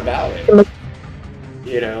lot about it.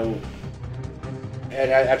 You know? And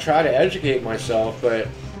I try to educate myself, but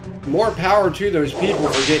more power to those people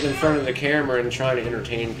for getting in front of the camera and trying to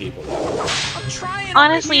entertain people.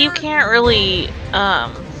 Honestly, you can't really,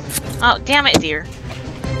 oh, damn it, dear.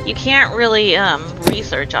 You can't really,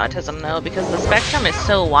 research autism, though, because the spectrum is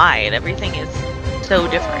so wide. Everything is so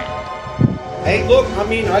different. Hey, look, I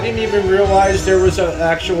mean, I didn't even realize there was an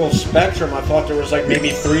actual spectrum. I thought there was, like, maybe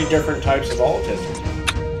 3 different types of autism.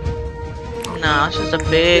 No, it's just a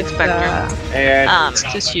big spectrum. And It's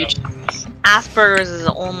just huge. Asperger's is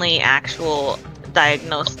the only actual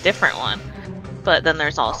diagnosed different one. But then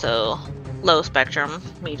there's also low spectrum,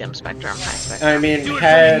 medium spectrum, high spectrum. I mean, Do it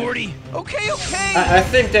for me, Morty. Okay, okay. I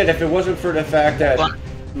think that if it wasn't for the fact that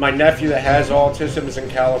my nephew that has autism is in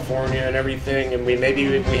California and everything, and maybe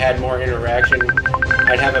if we had more interaction,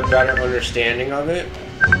 I'd have a better understanding of it.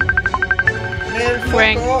 Man,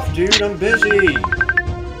 fuck off, dude. I'm busy.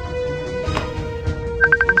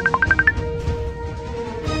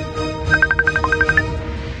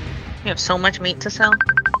 You have so much meat to sell.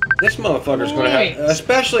 This motherfucker's gonna have,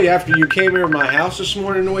 especially after you came here to my house this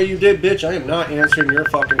morning the way you did, bitch. I am not answering your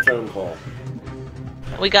fucking phone call.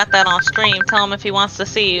 We got that on stream. Tell him if he wants to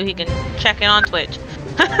see you, he can check it on Twitch.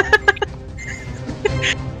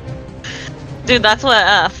 Dude, that's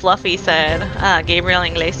what Fluffy said. Gabriel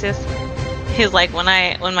Iglesias. He's like, when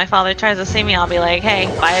my father tries to see me, I'll be like, hey,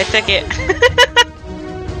 buy a ticket.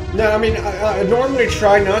 No, I mean, I normally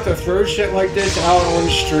try not to throw shit like this out on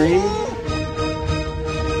stream.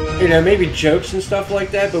 You know, maybe jokes and stuff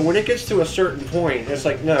like that, but when it gets to a certain point, it's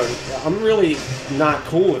like, no, I'm really not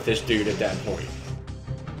cool with this dude at that point.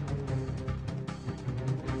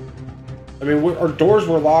 I mean, our doors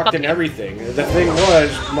were locked and everything. The thing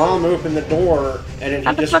was, Mom opened the door, and then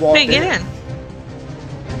he just walked in.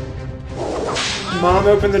 Mom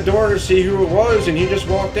opened the door to see who it was, and he just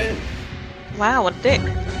walked in. Wow, what a dick.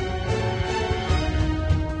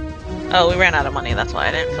 Oh, we ran out of money, that's why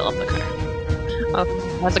I didn't fill up the car. Oh,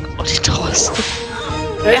 that's like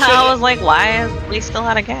 $40. Yeah, I was like, why is we still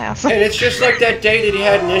out of gas? And it's just like that day that he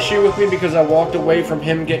had an issue with me because I walked away from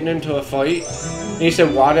him getting into a fight. And he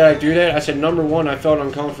said, why did I do that? I said, number 1, I felt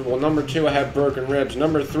uncomfortable. Number 2, I have broken ribs.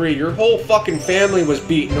 Number 3, your whole fucking family was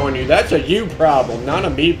beating on you. That's a you problem, not a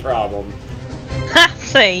me problem.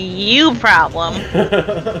 That's a you problem.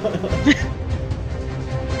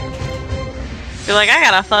 You're like, I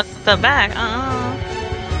gotta fuck the back.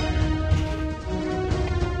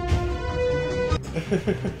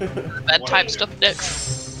 Bad type stuff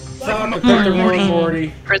dicks. Fuck the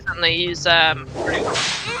Morty. Prison they use Dad, are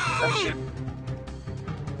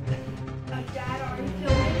you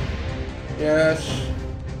filming? Yes.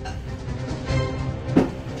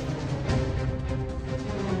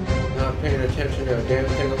 Not paying attention to a damn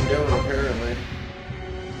thing I'm doing, apparently.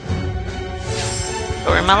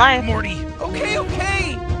 Story of my life. Morty. Okay,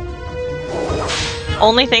 okay.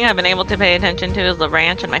 Only thing I've been able to pay attention to is the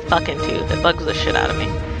ranch and my fucking tooth. It bugs the shit out of me.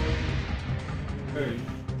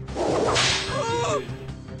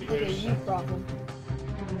 Okay, you problem.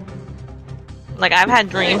 Like, I've had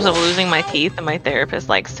dreams of losing my teeth, and my therapist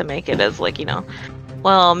likes to make it as, like, you know,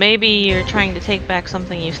 well, maybe you're trying to take back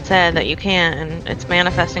something you said that you can't, and it's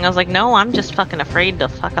manifesting. I was like, no, I'm just fucking afraid to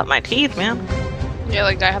fuck up my teeth, man. Yeah,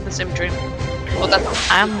 like I have the same dream. Well, that's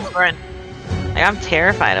I'm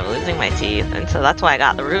terrified of losing my teeth, and so that's why I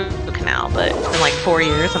got the root canal, but it's been like 4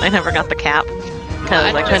 years, and I never got the cap,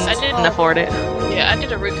 because I couldn't afford it. Yeah, I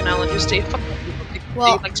did a root canal and just stayed fucking.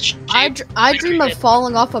 Well, like, I dream of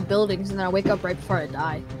falling off of buildings and then I wake up right before I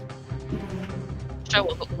die. I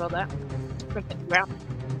woke up about that.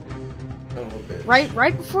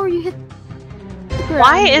 Right before you hit the ground.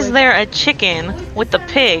 Why is there a chicken with the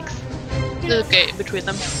pigs? There's a gate between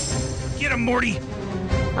them. Get him, Morty.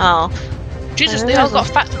 Oh. Jesus, they all got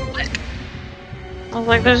fat and quick. I was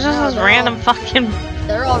like, there's just this random fucking...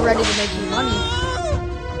 They're all ready to make you money.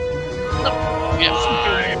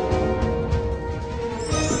 Yeah.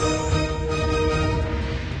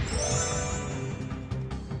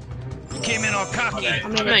 Came in all cocky. I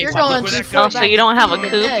mean, No, if you you're fuck going with too that far Oh, guy. so back you don't have a in the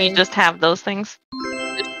coop, day- you just have those things?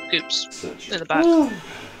 Scoops in the back. Oh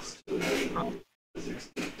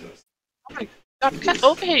my god, get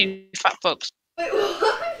over here, you fat folks.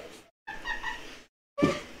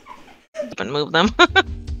 And move them. Why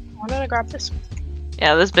did I grab this?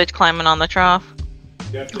 Yeah, this bitch climbing on the trough.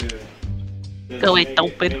 You have to. Go away,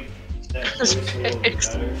 stupid. This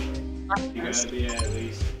fixed. You gotta be at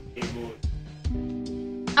least able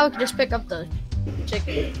I would just pick up the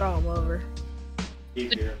chicken and throw them over. to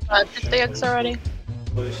keep your Did the eggs already?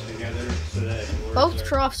 push together so that it works Both out.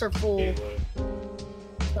 troughs are full,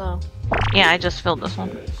 so Yeah, I just filled this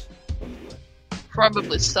one.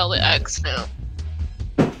 Probably sell the eggs now.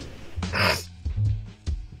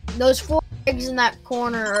 those 4 eggs in that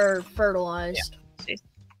corner are fertilized. Yeah. See.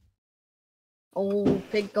 Oh,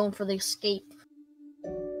 pig going for the escape.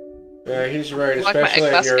 Yeah, he's right, Like my especially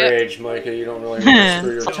egg at your basket. age, Micah. You don't really want to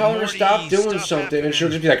screw your... So Tell her to Morty, stop doing stop something, and she'll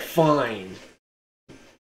just be like, fine.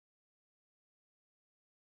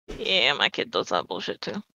 Yeah, my kid does that bullshit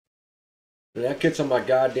too. And that gets on my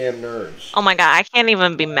goddamn nerves. Oh my god, I can't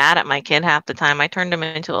even be mad at my kid half the time. I turned him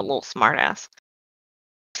into a little smartass.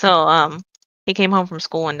 So, he came home from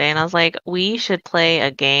school one day and I was like, we should play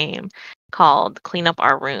a game called Clean Up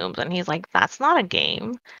Our Rooms. And he's like, that's not a game.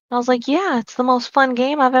 And I was like, yeah, it's the most fun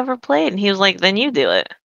game I've ever played. And he was like, then you do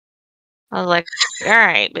it. I was like,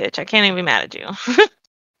 alright, bitch, I can't even be mad at you.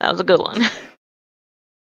 That was a good one.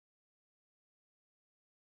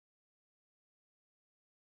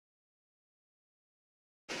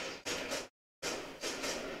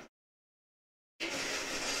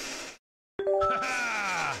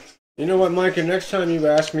 You know what, Micah? Next time you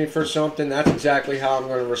ask me for something, that's exactly how I'm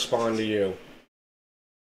going to respond to you.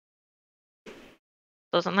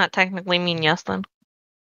 Doesn't that technically mean yes then?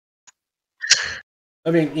 I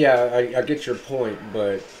mean, yeah, I get your point,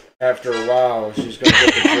 but after a while, she's going to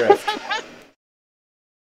get the drift.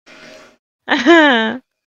 Can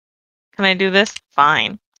I do this?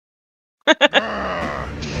 Fine.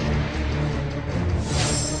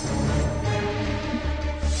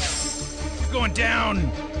 Going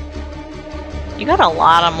down. You got a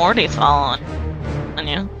lot of Mortys following on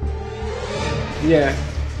you. Yeah.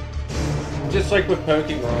 Just like with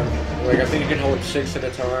Pokemon. Like, I think you can hold 6 at a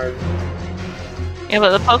time. Yeah,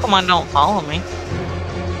 but the Pokemon don't follow me.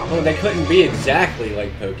 Well, they couldn't be exactly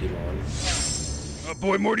like Pokemon. Oh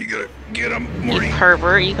boy, Morty, get him, You Morty.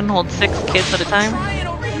 pervert, you can hold 6 kids at a time. Trying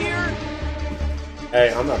over here.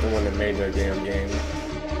 Hey, I'm not the one that made no damn game.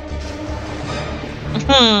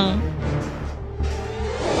 Hmm.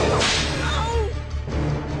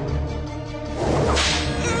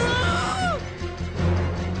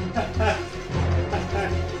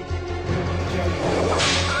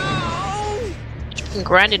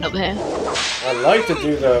 Grinding over here. I'd like to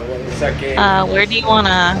do the, what was that game? Where do you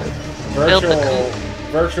wanna build the coop?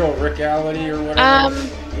 Virtual reality or whatever.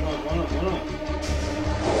 Hold on.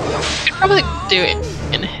 Could probably do it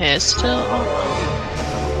in here still.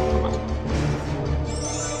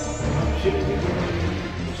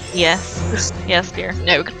 Yes. Yes, dear.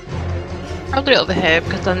 No, we could probably do it over here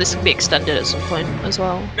because then this can be extended at some point as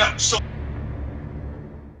well.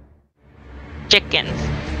 Chickens.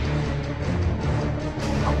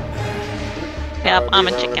 Yep, I'm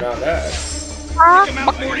a chicken. About that. Come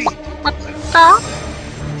out, Morty. Yeah,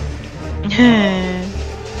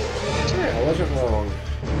 I wasn't wrong.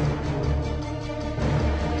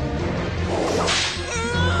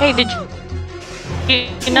 Hey, did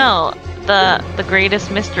you know the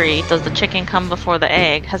greatest mystery, does the chicken come before the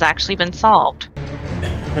egg, has actually been solved?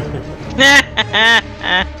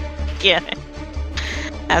 Yeah.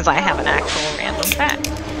 As I have an actual random fact.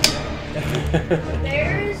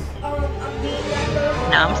 There's a meme that goes.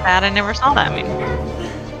 Now I'm sad I never saw that meme.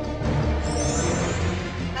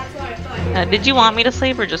 That's what I thought. Did you want me to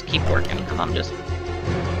sleep or just keep working? Because I'm just...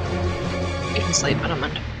 You can sleep, I don't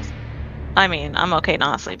mind. I mean, I'm okay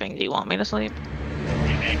not sleeping. Do you want me to sleep?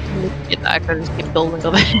 Get that, I could just keep building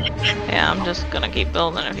a bit. Yeah, I'm just gonna keep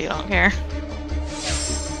building if you don't care.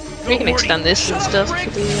 We can extend this and stuff to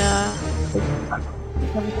the,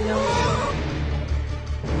 everything else.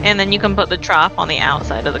 And then you can put the trough on the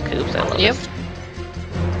outside of the coops. I love Yep. it.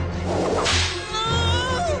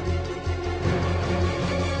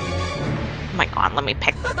 Oh my god, let me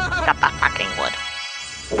pick up that fucking wood.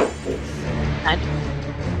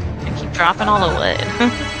 I keep dropping all the wood.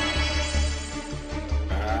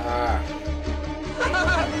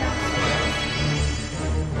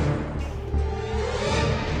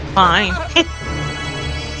 Fine.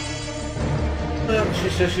 Well, she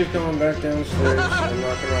says she's coming back downstairs. I'm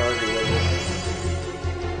not gonna argue with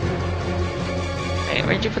Wait,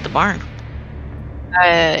 where'd you put the barn?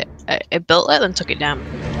 I built it and took it down.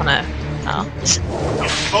 Kinda, Oh.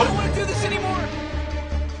 I don't want to do this anymore.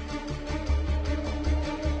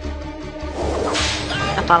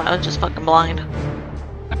 I thought I was just fucking blind.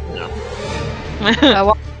 I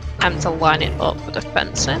want them to line it up with the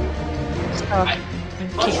fencing. So I can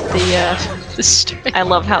keep the straight. I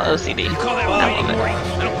love how OCD. You call that I fighting, love Morty?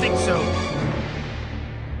 I don't think so.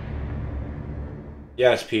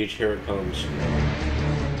 Yes, Peach, here it comes.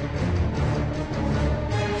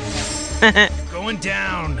 Going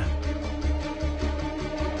down.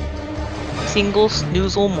 Single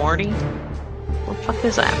snoozle Morty? What the fuck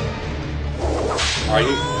is that? Are you?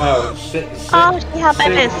 Oh, single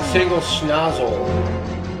snozzle.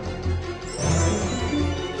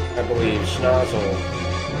 I believe snozzle.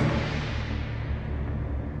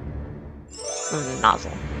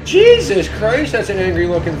 Nozzle. Jesus Christ, that's an angry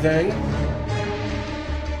looking thing.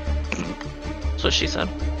 That's what she said.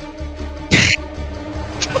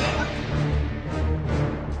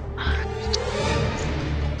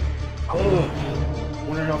 Oh,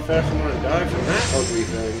 wonder how fast I'm gonna die from that ugly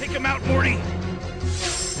thing. Take him out, Morty.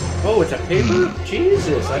 Oh, it's a paper?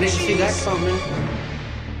 Jesus, I didn't see that coming.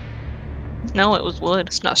 No, it was wood.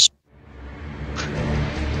 It's not.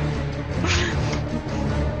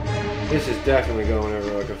 This is definitely going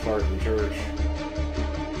over like a fart in church.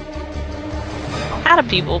 How do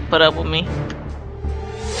people put up with me?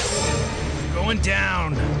 Going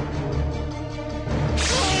down.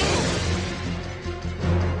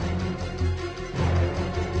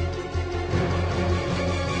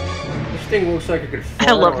 This thing looks like it could fart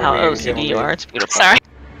I love on how me and kill OCD me. you are. It's beautiful. Sorry.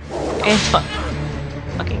 It's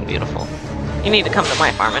fucking beautiful. You need to come to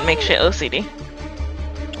my farm and make shit OCD.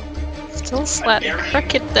 Still slightly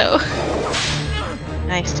crooked though.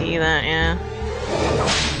 I see that, yeah.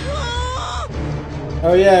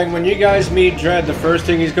 Oh yeah, and when you guys meet Dredd, the first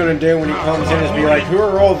thing he's gonna do when he comes in is be like, who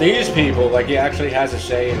are all these people? Like he actually has a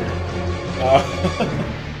say in it.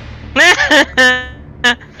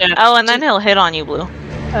 Oh, and then he'll hit on you, Blue.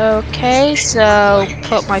 Okay, so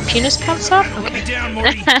put my penis pants up. Let me Okay. down,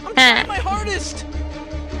 Morty. I'm trying my hardest.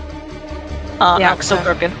 Oh, Yeah, no, it's so okay.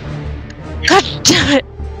 crooked. God damn it!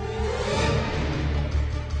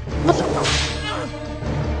 What the?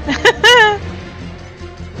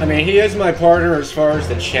 I mean, he is my partner as far as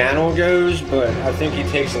the channel goes, but I think he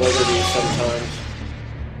takes liberties sometimes.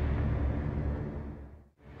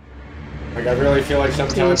 Like, I really feel like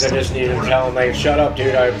sometimes I just need to tell him, like, shut up,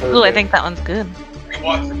 dude, I approve. Ooh, I think that one's good.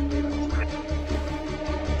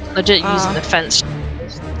 Legit using the fence.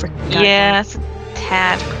 Yeah, it's a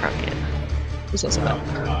tad crooked.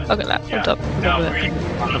 Look at that. Hold up.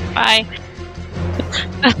 Bye.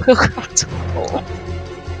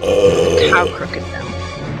 How crooked now?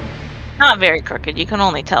 Not very crooked. You can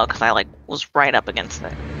only tell because I was right up against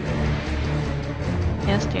it.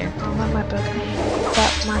 Yes, dear. Oh, that might bug me.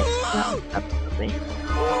 That might bug me.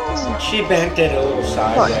 She banked it a little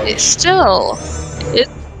But sideways.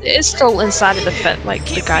 it's still inside of the fence, like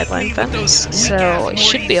the guideline fence, so it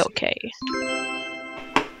should be okay.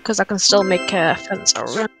 Because I can still make a fence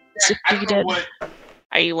around if needed.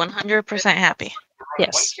 Are you 100% happy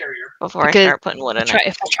Yes. before Because I start putting wood in If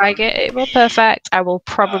I try to get it real perfect, I will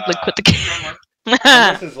probably quit the game. it?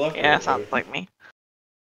 This is left Yeah, over. sounds like me.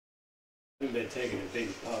 I've been taking a big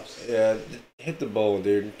puffs. Yeah, hit the bowl,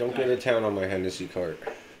 dude. Don't go to town on my Hennessy cart.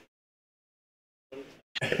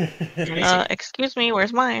 Excuse me,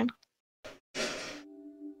 where's mine?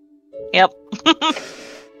 Yep.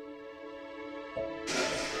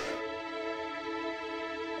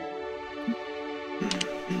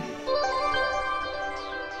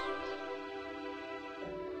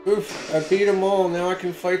 Oof, I beat them all. Now I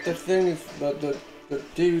can fight the thing, the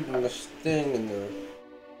dude and the thing and the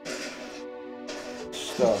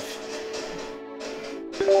stuff.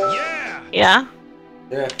 Yeah! Yeah?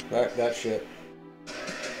 Yeah, that shit.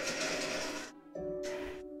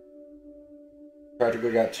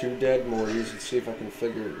 Practically got 2 dead Mortys. Let's see if I can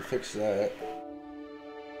fix that.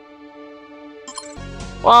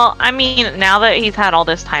 Well, I mean, now that he's had all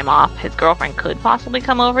this time off, his girlfriend could possibly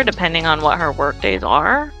come over, depending on what her work days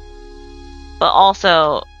are. But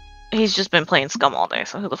also, he's just been playing Scum all day,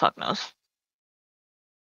 so who the fuck knows?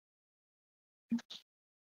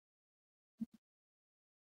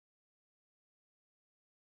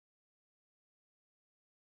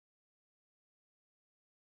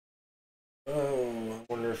 Oh, I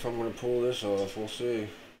wonder if I'm gonna pull this off. We'll see.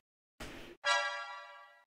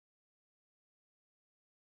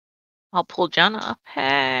 I'll pull Jenna up.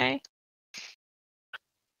 Hey.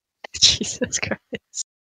 Jesus Christ.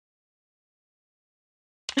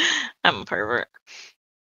 I'm a pervert.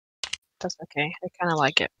 That's okay. I kind of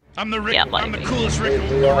like it. I'm the Rick. Yeah, I'm the like coolest Rick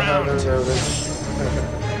We all have around. our moments.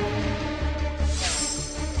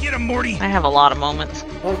 Get him, Morty. I have a lot of moments.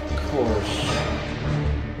 Of course.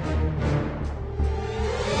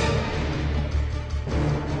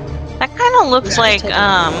 That kind of looks like,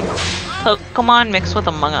 Pokemon mixed with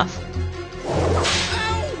Among Us.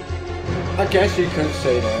 I guess you could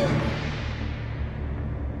say that.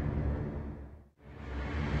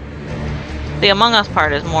 The Among Us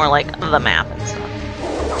part is more like the map and stuff.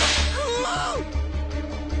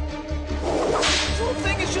 This whole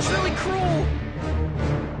thing is just really cruel.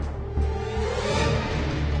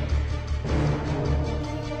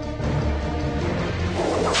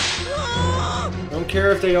 Don't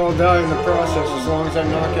care if they all die in the process as long as I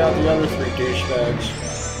knock out the other 3 douchebags.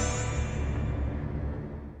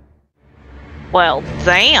 Well,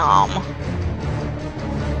 damn.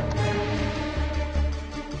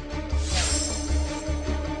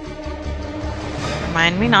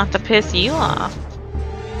 Remind me not to piss you off.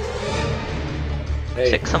 Hey,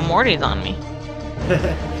 Stick some Mortys on me.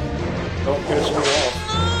 don't piss me off.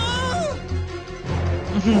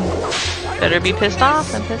 Better be pissed off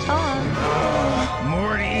than pissed on.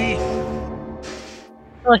 Morty.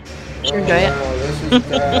 Sure, enjoy it. Wow, this is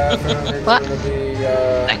definitely What? going to be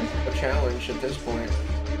a challenge at this point.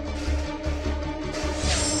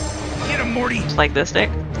 Get him, Morty. Just like this dick.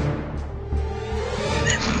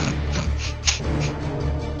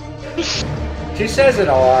 She says it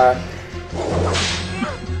a lot.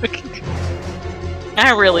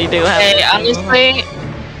 I really do have. Hey, this thing.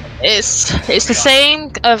 honestly, it's the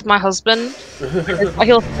same of my husband.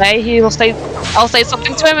 He'll say, I'll say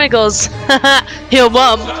something to him and he goes, "Yo,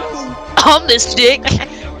 mum, I'm this dick," and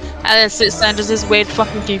then sits there and does this weird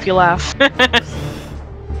fucking goofy laugh.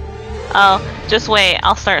 Oh, just wait.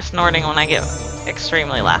 I'll start snorting when I get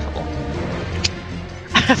extremely laughable.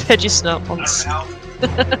 I've heard you snort once.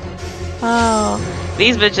 Oh,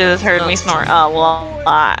 these bitches heard me snort a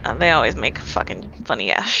lot. They always make fucking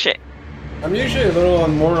funny ass shit. I'm usually a little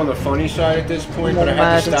more on the funny side at this point, but I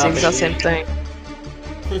have to It's the stop exact it. same thing.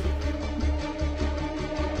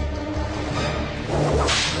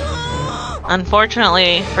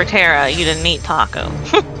 Unfortunately for Tara, you didn't eat taco.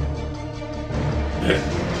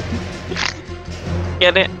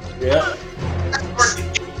 Get it? Yeah.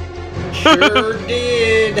 Sure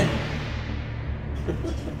did.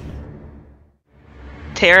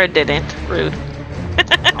 Tara didn't. Rude.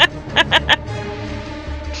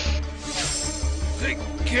 Take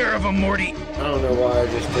care of him, Morty. I don't know why I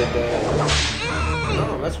just did that.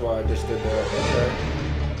 Oh, that's why I just did that. Okay.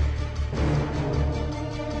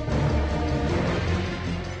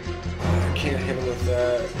 I can't hit him with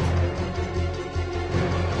that.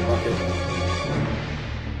 Fuck it.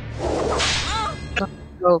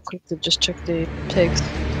 Go quick to just check the pigs.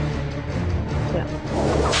 Yeah.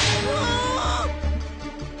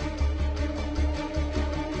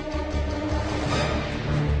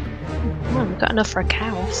 Come on, we've got enough for a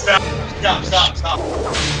cow. Stop. Come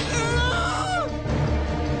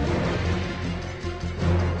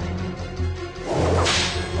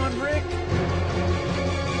on, Rick.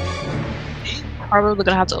 Probably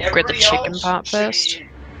gonna have to upgrade the chicken part first.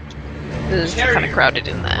 It's kind of crowded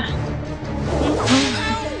in there.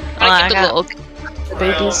 I I got- like the little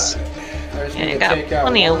babies. I just Yeah, need I to got take out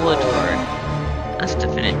plenty of one wood more. for us to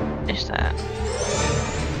finish that.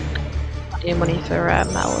 Any money for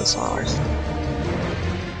metal as well.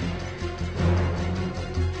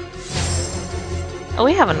 Oh,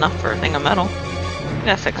 we have enough for a thing of metal. We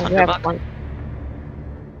got 600 bucks.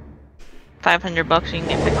 500 bucks, you can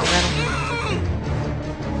get 50 metal.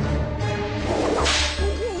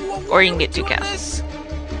 Or you can get 2 cows.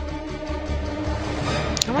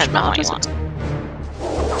 How much Depends on metal what you does want. it?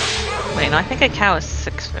 Wait, no, I think a cow is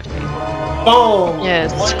 650. Boom! Yeah,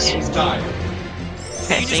 it's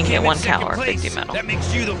Okay, so you can get 1 cow or 50 metal. That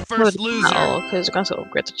makes you the first loser. Oh, because we're going to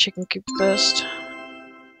upgrade the chicken coop first.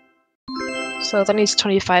 So that needs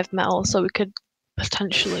 25 metal, so we could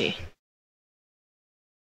potentially...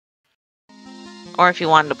 Or if you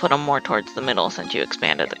wanted to put them more towards the middle since you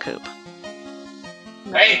expanded the coop.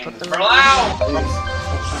 Hey, put them for loud.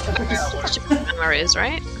 memories,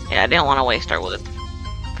 right? Yeah, I didn't want to waste our wood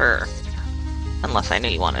for... Unless I knew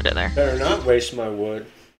you wanted it there. Better not waste my wood.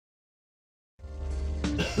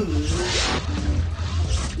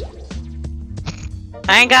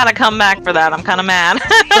 I ain't gotta come back for that, I'm kinda mad.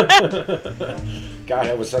 God,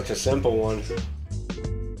 that was such a simple one.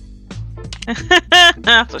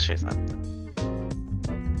 That's what she said.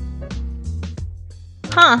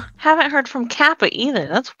 Huh, haven't heard from Kappa either,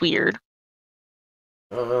 that's weird.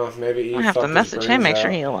 I don't know, maybe he I have to fucked his message him, brains make sure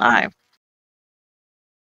out. he's alive.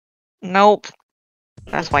 Nope.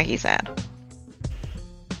 That's why he's sad.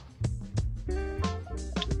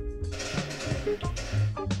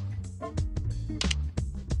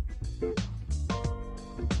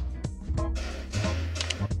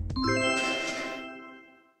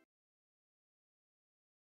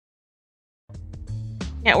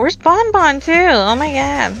 Yeah, where's Bon Bon too? Oh my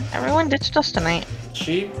god. Everyone ditched us tonight.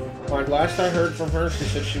 When last I heard from her, she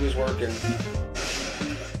said she was working.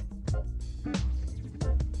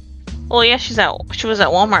 Well, yeah, she was at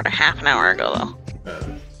Walmart a half an hour ago though.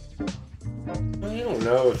 Well, you don't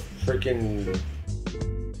know if freaking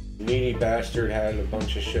needy bastard had a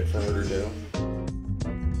bunch of shit for her to do.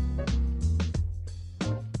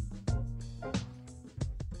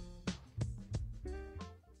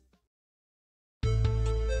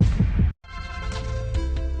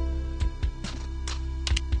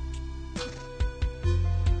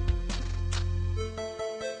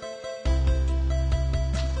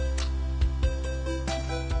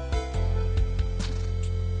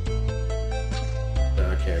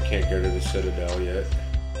 Okay, I can't go to the Citadel yet.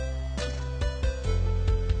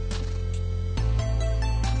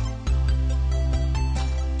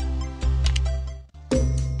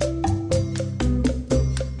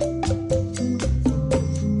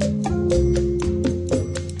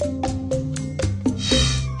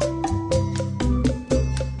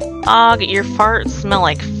 Og, your farts smell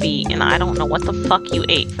like feet, and I don't know what the fuck you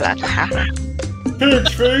ate for that to happen.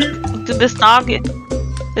 Pig's feet! Dude, this dog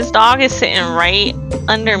is sitting right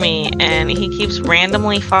under me, and he keeps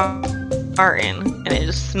randomly farting, and it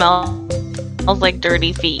just smells like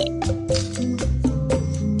dirty feet.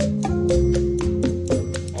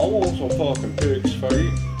 I want some fucking pig's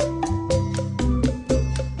feet.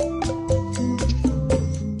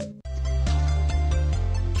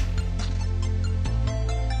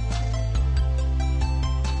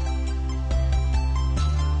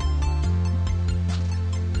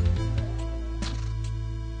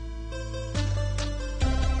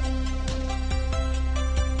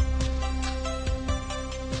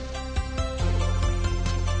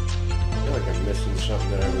 I feel like I'm missing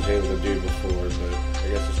something that I was able to do before, but I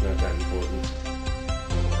guess it's not that important.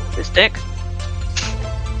 This dick.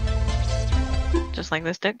 Just like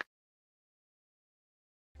this dick.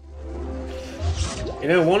 You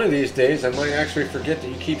know, one of these days I might actually forget that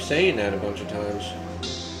you keep saying that a bunch of times.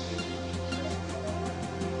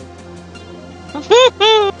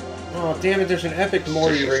 Oh, damn it, there's an epic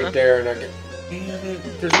Morty right there, and I get... Damn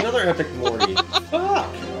it, there's another epic Morty.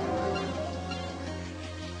 Fuck!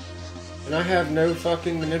 And I have no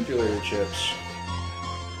fucking manipulator chips.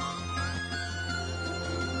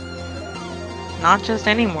 Not just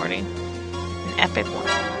any Morty. An epic one.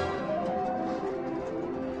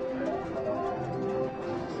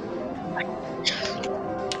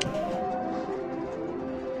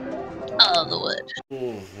 Oh, the wood.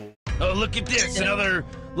 Mm-hmm. Oh, look at this, another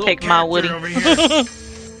little Take my Woody. character over here.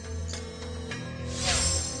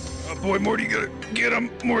 Oh boy, Morty, get him,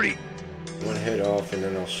 Morty. One hit off, and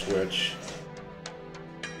then I'll switch.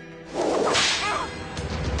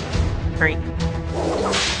 3.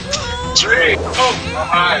 Tree! Oh,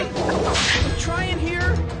 hi. Trying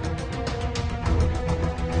here?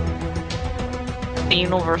 The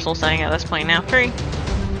universal setting at this point now. 3.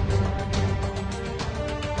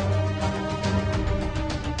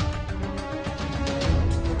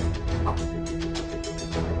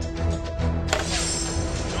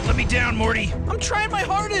 Don't let me down, Morty. I'm trying my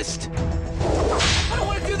hardest. I don't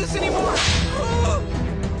want to do this anymore. Ugh.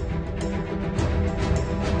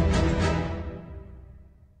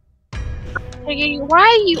 Hey, why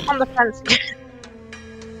are you on the fence?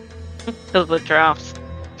 Because the drops.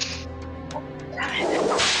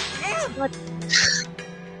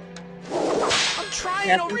 I'm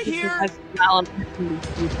trying over here.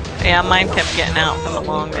 Yeah, mine kept getting out for the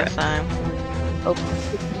longest time.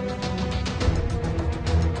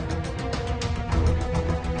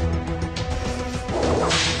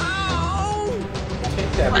 Ow!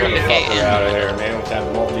 Take that motherfucker out of there, man, with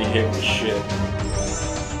that multi-hit and shit.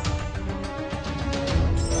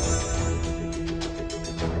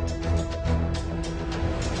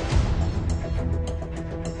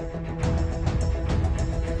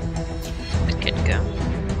 Good go.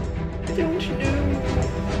 Don't you know?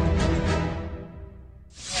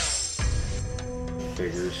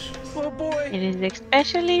 Figures. Oh boy. It is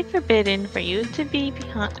especially forbidden for you to be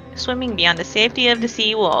swimming beyond the safety of the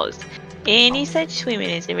sea walls. Any such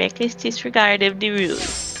swimming is a reckless disregard of the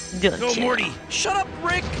rules. Don't Go, you? Morty. Shut up,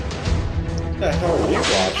 Rick. What the hell are you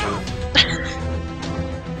watching?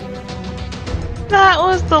 That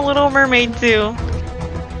was the Little Mermaid too.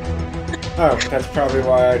 Oh, that's probably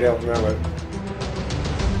why I don't know it.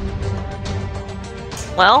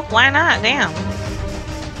 Well, why not? Damn.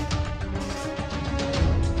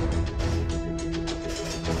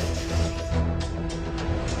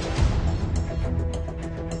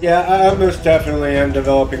 Yeah, I most definitely am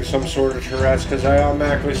developing some sort of Tourette's because I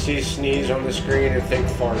automatically see sneeze on the screen and think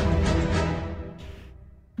fart.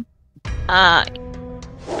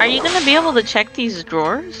 Are you gonna be able to check these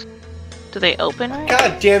drawers? Do they open right?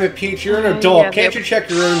 God damn it, Peach, you're an adult. Yeah, Can't you check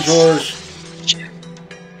your own drawers?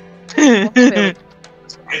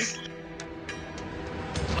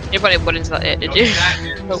 Everybody, what is that? Did you?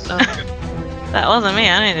 Nope, no. That wasn't me.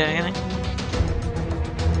 I didn't do anything.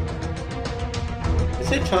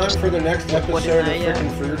 Is it time for the next episode of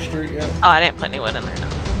frickin' Fear Street yet? Oh, I didn't put any wood in there. No.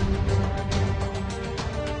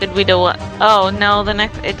 Did we do what? Oh no, the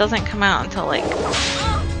next it doesn't come out until like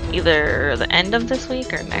either the end of this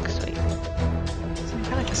week or next week.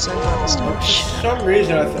 For some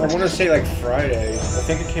reason, I want to say like Friday. I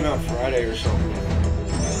think it came out Friday or something.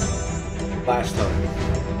 Last time.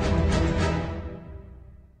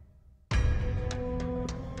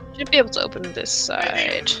 Should be able to open this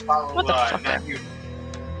side. What the fuck?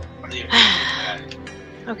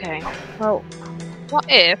 Okay. Well, what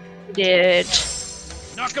if we did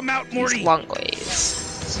Knock him out, these Morty. long ways?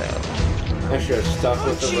 So. I should have stuck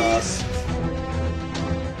with the rocks.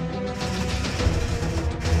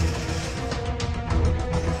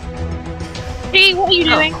 Hey, what are you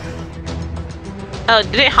doing? Oh,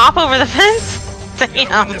 did it hop over the fence?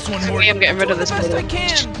 Damn. This one, Okay, Morty. I'm getting rid of this Best I building.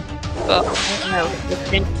 can. But no,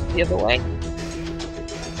 the other way.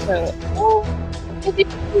 So, oh, baby,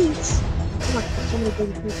 please. Oh my god, so many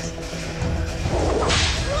baby please.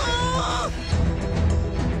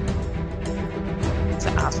 It's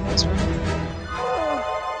an asshole's room.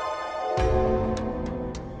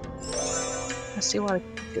 I see why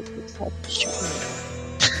the kids have to shoot me.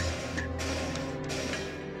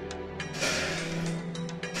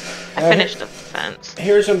 I finished the fence.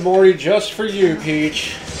 Here's a Morty just for you,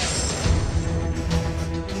 Peach.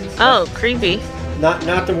 Oh, creepy. Not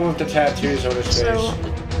the one with the tattoos on his face. So,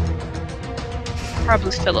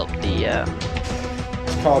 probably fill up the,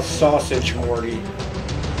 It's called Sausage Morty.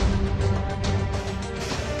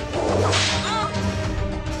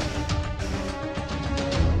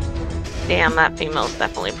 Damn, that female's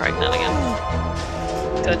definitely pregnant again.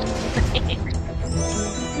 good.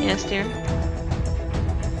 Yes, dear.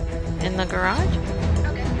 In the garage?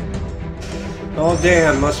 Oh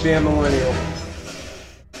damn, must be a millennial.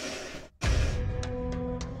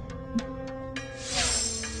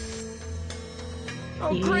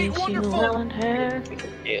 Oh great, Yes, wonderful. you want her.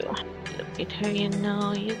 You look at her, you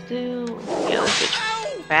know you do. Yeah, this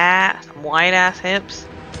bitch fat, some white ass hips.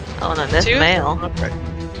 Oh, and then this Two? male. And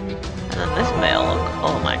then this male, look,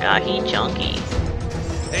 oh my god, he chunky.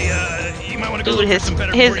 Hey, you might want to go Dude, look for his- some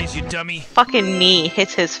better his- Mortys, you dummy. Fucking knee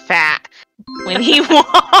hits his fat when he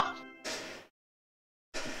walks.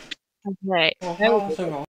 Okay.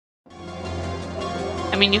 I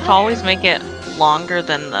mean, you can always make it longer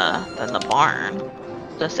than the barn.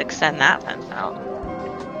 Just extend that fence out.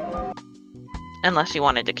 Unless you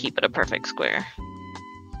wanted to keep it a perfect square.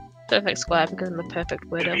 Perfect square because I'm the perfect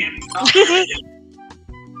widow.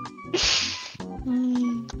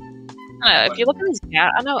 I don't know, if you look at this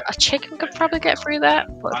cat, I know a chicken could probably get through that,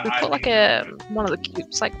 but if we put like one of the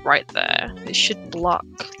cubes like right there, it should block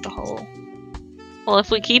the whole Well,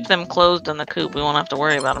 if we keep them closed in the coop, we won't have to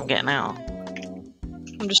worry about them getting out.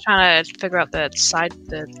 I'm just trying to figure out the side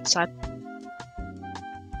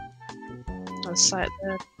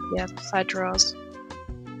drawers.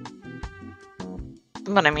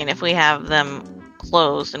 But I mean, if we have them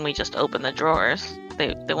closed and we just open the drawers,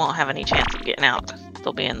 they won't have any chance of getting out.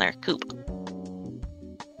 They'll be in their coop.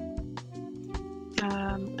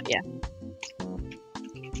 Yeah.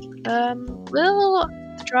 Will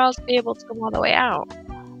the drawers be able to come all the way out?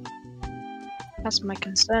 That's my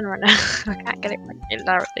concern right now. I can't get it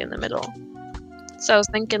directly in the middle. So I was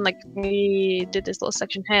thinking, like, if we did this little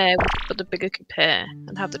section here, we could put the bigger coop here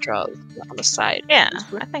and have the drawers on the side. Yeah,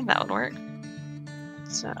 I think that would work.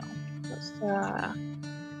 So, let's,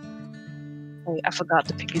 wait, I forgot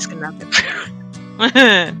the piggies can have it.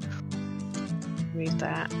 Move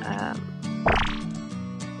that.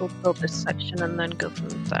 We'll build this section and then go from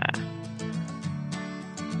there.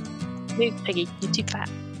 Move, piggy, you're too fat.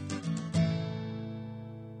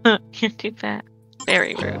 You're too fat.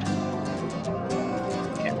 Very rude.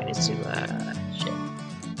 Okay, we need to, shit.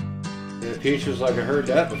 Yeah, Peach was like, I heard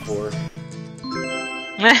that before.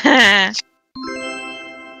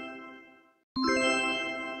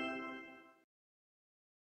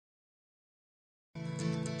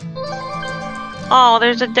 Oh,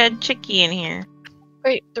 there's a dead chickie in here.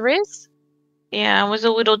 Wait, there is? Yeah, it was a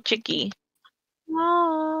little chickie.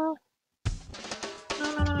 No.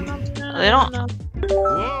 They don't.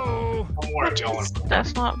 Whoa!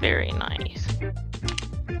 That's not very nice.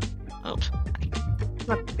 Oops.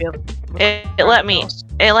 It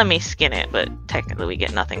It let me skin it, but technically we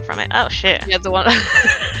get nothing from it. Oh shit. Yeah, the one.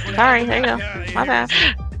 Sorry, there you go. My bad.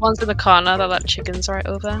 One's in the corner, they're like chickens right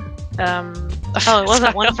over. Oh, it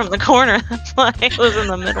wasn't one from the corner. That's why it was in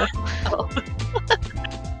the middle.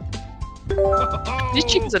 These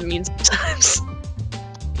chickens are mean sometimes.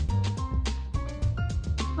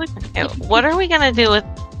 Okay, what are we gonna do with?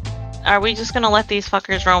 Are we just gonna let these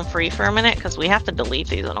fuckers roam free for a minute? Because we have to delete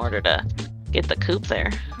these in order to get the coop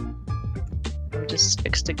there. I'm just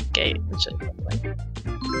fixed the gate and shit.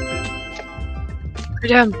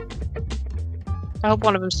 Freedom! I hope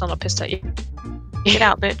one of them's still not pissed at you. Get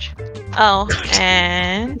out, bitch. Oh,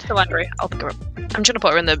 and So angry. I'll pick her up. I'm trying to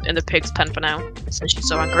put her in the pig's pen for now, since she's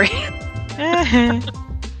so angry.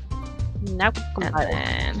 Now, and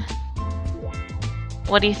then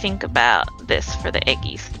what do you think about this for the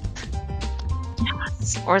eggies?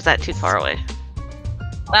 Yes. Or is that too far away?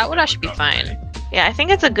 That would actually be fine. Yeah, I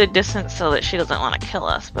think it's a good distance so that she doesn't want to kill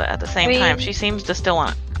us, but at the same time, she seems to still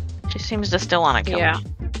want. She seems to still want to kill Yeah. me.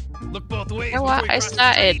 Look both ways. You know what? I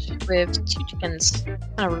started with 2 chickens and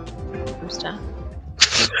a rooster.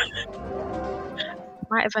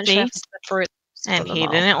 Might eventually have to split for it. And he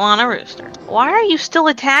didn't want a rooster. Why are you still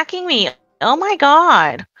attacking me? Oh my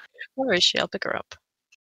god. Where is she? I'll pick her up.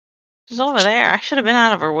 She's over there. I should have been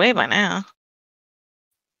out of her way by now.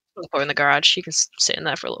 I'll put her in the garage. She can sit in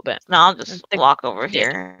there for a little bit. No, I'll just walk over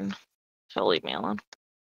here and she'll leave me alone.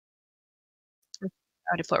 I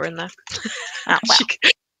already put her in there. Oh, wow.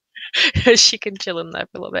 She can chill in there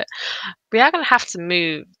for a little bit. We are going to have to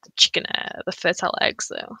move the chicken, the fertile eggs,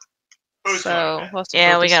 though. So, we'll have to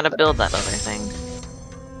Yeah, build we this gotta bit. build that other thing.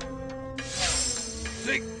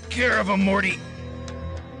 Take care of him, Morty.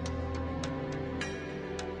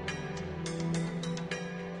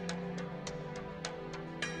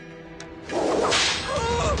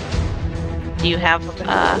 Do you have the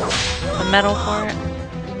metal for it?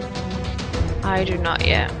 I do not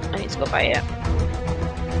yet. I need to go buy it.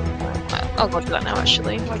 I'll go do that now,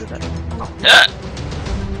 actually. Why did that?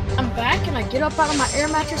 I'm back and I get up out of my air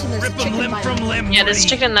mattress and there's Rip him chicken limb by from me. limb, Yeah, there's Morty.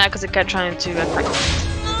 chicken there because it kept trying to attack me.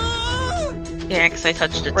 Yeah, because I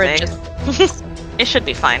touched its Or it egg. just It should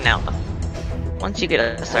be fine now, though. Once you get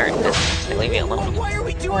a certain distance, they leave me alone. Why are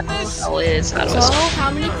we doing this? how is how do I So, stop?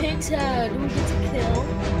 how many pigs do we get to kill?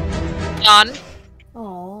 None.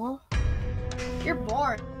 Aww. You're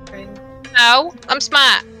boring. No, I'm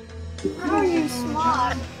smart. How are you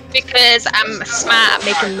smart? Because I'm smart at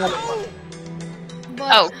making money.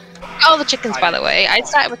 But, Oh, the chickens, by the way. I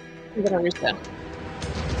started with chickens and a rooster.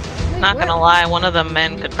 wait, Not gonna lie, one of the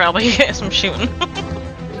men could probably get some shooting.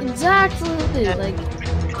 Exactly. Like,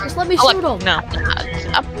 just let me I'll shoot him. No.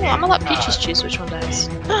 I'm gonna let Peaches choose which one dies.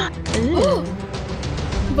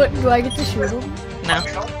 But do I get to shoot him? No.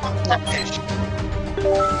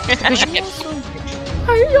 Because you get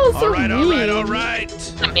How are you all so Alright, mean?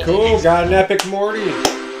 alright. Cool, got an epic Morty.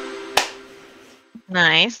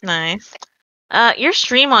 Nice, nice. Your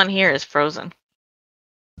stream on here is frozen.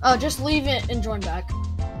 Oh, just leave it and join back.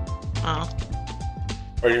 Oh,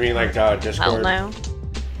 Or you mean like hell Discord? no.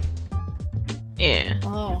 Yeah.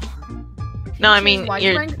 Oh. No, I mean,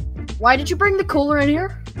 Why did you bring the cooler in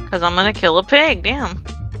here? because I'm gonna kill a pig. Damn.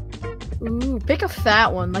 Ooh, pick a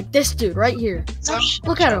fat one, like this dude right here.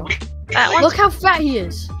 Look at him. That one? Look how fat he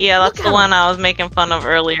is. Yeah, that's Look the at one I was making fun of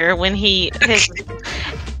earlier. When he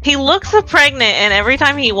looks pregnant, and every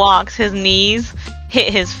time he walks, his knees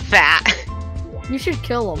hit his fat. You should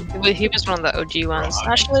kill him. He was one of the OG ones.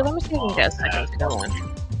 Actually, let me see if we can get a second kill one.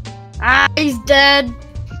 Ah, he's dead.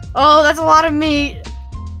 Oh, that's a lot of meat.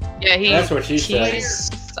 Yeah, That's what she said.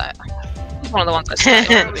 He's one of the ones I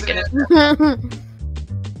said at the beginning.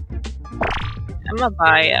 I'm gonna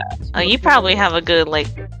buy. Oh, you probably have a good like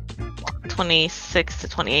 26 to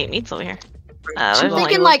 28 meats over here. I'm There's only-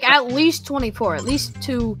 thinking like at least 24. At least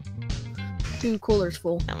two coolers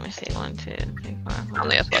full. Let me see, 1, 2, 3, 4. I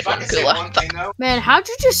only have like one cooler. Man, how'd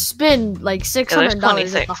you just spend like $600 at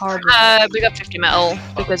 26. the hardware? We got 50 metal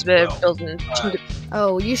because we're building.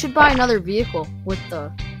 Oh, you should buy another vehicle with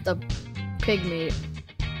the pig meat.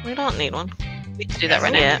 We don't need one. We can do that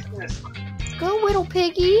right now. Yeah. Go, little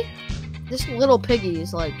piggy. This little piggy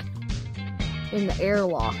is like in the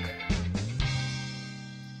airlock.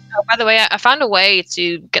 Oh, by the way, I found a way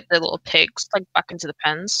to get the little pigs like back into the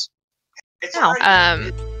pens.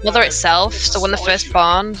 Mother itself. So when they first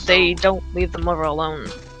spawn, they don't leave the mother alone,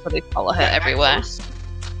 so they follow her everywhere.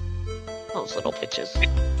 Those little bitches.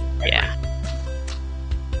 Yeah.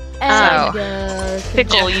 And,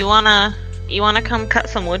 Pickle, you wanna come cut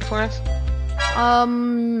some wood for us?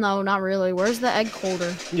 No, not really. Where's the egg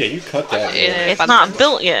holder? Yeah, you cut that. It's not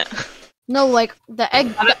built yet. No, like the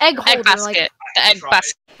egg holder. Egg basket. Like, The egg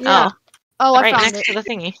basket. yeah. Oh, I right found next it. to the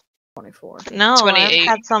thingy. 24. No, 28. I've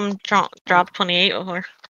had some drop 28 before.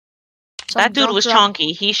 Some That dude junk was drop-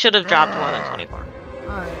 chonky. He should have dropped more than 24.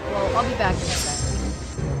 Alright, well, I'll be back in a second.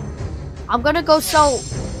 I'm gonna go sell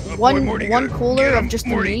one cooler of just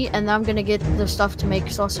the meat, and then I'm gonna get the stuff to make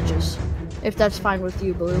sausages. If that's fine with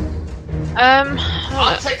you, Blue.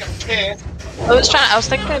 I'll take a piss. I was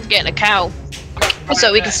thinking of getting a cow,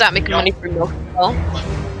 so we can start making money from milk as well.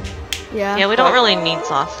 Yeah. Yeah, we don't really need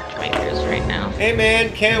sausage makers right now. Hey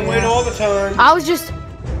man, can't win all the time. I was just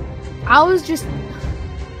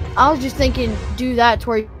thinking, do that to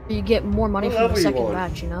where you get more money What from the level you second on?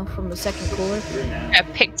 batch, you know, from the second cooler. I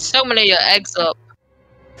picked so many of your eggs up.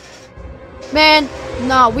 Man,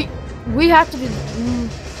 no, we have to do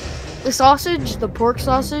the sausage. The pork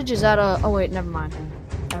sausage is at a. Oh wait, never mind.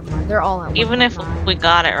 They're all at. Even if 1.9. we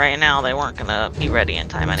got it right now, they weren't gonna be ready in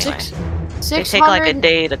time anyway. They 600, take like a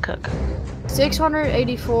day to cook.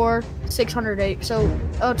 684, 608. So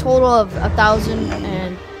a total of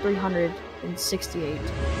 1,368.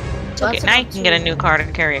 So Okay, that's now you about can get a two- new car to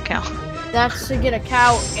carry a cow. That's to get a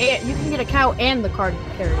cow. And you can get a cow and the car to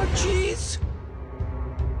carry. Jeez.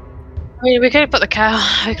 I mean, we could put the cow.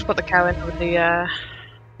 I could put the cow in with the.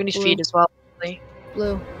 We need to Blue. feed as well.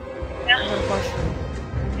 Blue. Yeah. I have a question.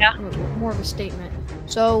 Yeah. More of a statement.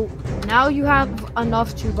 So now you have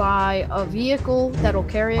enough to buy a vehicle that'll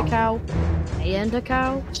carry a cow and a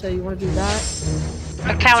cow. So you want to do that?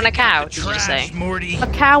 A cow and a cow. Did you Trash, say? Morty. A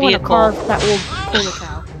cow and a Vehicle. car that will pull a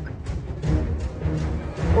cow.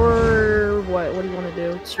 Or what? What do you want to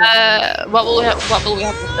do? It's your What will we have to do?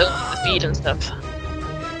 The feed and stuff.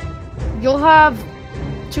 You'll have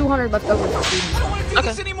 200 left over for food. I don't want to do Okay.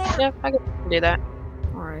 this anymore. Yeah, I can do that.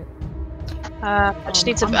 Alright. I just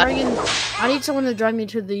need to. I need someone to drive me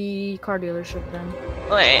to the car dealership then.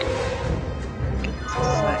 Wait,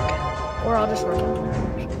 Or I'll just work on there.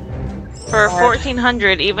 for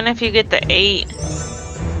 1,400, even if you get the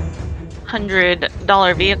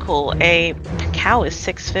 $800 vehicle, a cow is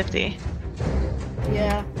 $650.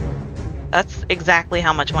 Yeah. That's exactly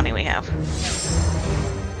how much money we have.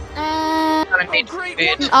 Oh,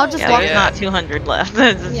 great. I'll just Yeah, walk. there's not 200 left.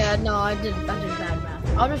 Yeah, no, I did bad math.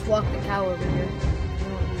 I'll just walk the cow over here.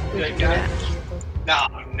 No.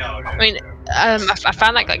 I mean, I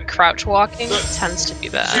found like crouch walking tends to be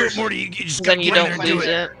better. Morty, you just Then gotta you get in don't there and do lose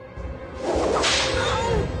it.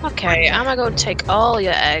 Okay, I'm gonna go take all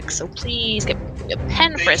your eggs, so please get a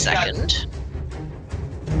pen for a second.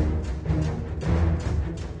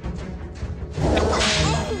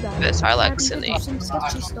 There's our legs in the. Some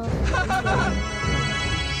sketchy stuff.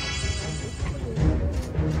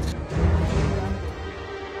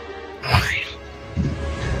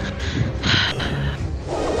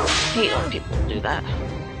 hate when people do that.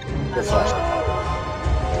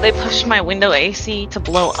 They push my window AC to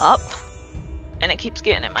blow up, and it keeps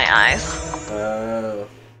getting in my eyes. Oh.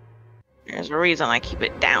 There's a reason I keep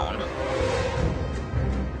it down.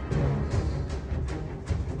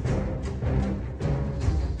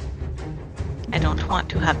 I don't want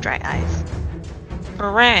to have dry eyes.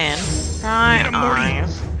 Ran, dry Get 'em, Morty.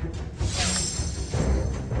 eyes.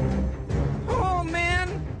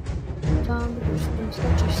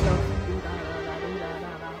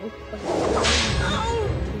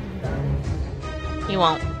 You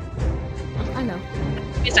won't. I know.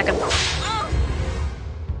 Give me a second.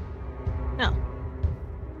 No.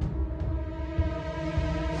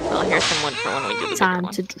 Well, here's some wood for when we do the bigger Time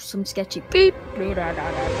one. to do some sketchy beep.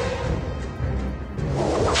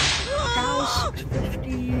 Cows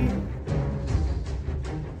 50.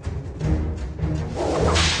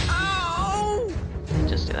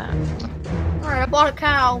 Just do that. Alright, I bought a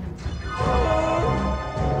cow.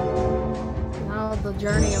 Now the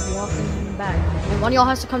journey of walking back. And one of y'all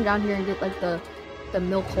has to come down here and get like the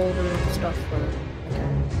milk holder and stuff for the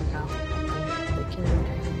cow.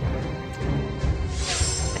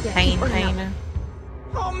 Container.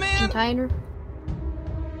 Oh man! Container.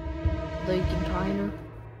 The container.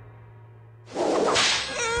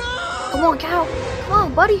 Come on, cow. Come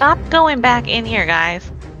on, buddy. Stop going back in here,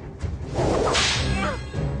 guys.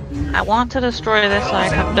 I want to destroy this so I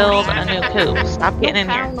can build a new coop. Stop getting in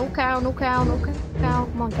here. No cow, no cow, no cow.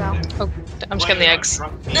 Come on, cow. Oh, I'm just getting the eggs.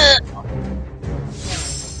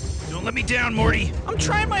 Don't let me down, Morty. I'm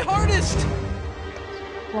trying my hardest!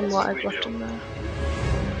 One more egg left in there.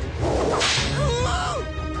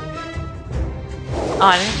 Oh,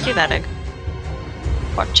 I didn't see that egg.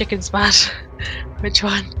 What chicken smash? Which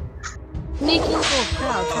one? Sneaky little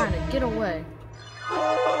cow trying to get away.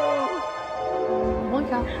 One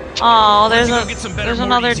cow. Oh, there's Let's go get some better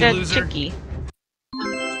another Mortys, you dead loser. chickie.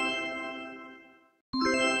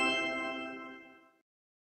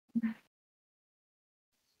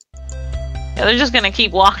 Yeah, they're just gonna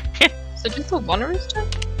keep walking. So just the one rooster?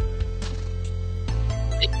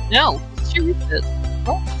 No, it's two roosters.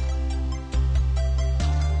 Oh.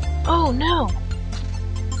 Oh no.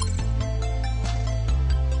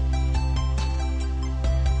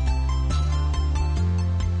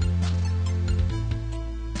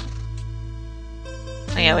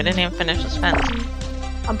 Oh, yeah, we didn't even finish this fence.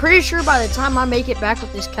 I'm pretty sure by the time I make it back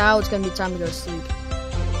with this cow, it's gonna be time to go to sleep.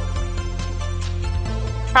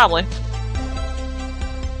 Probably.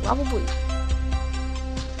 Probably.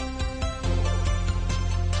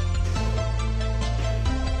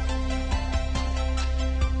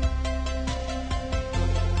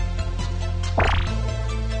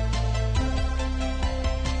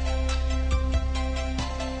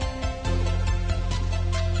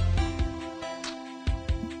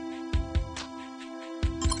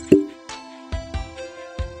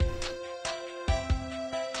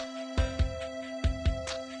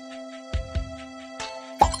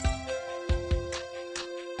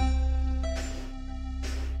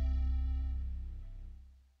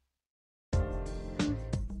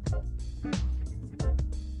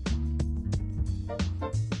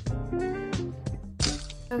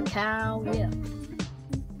 A cow, yeah.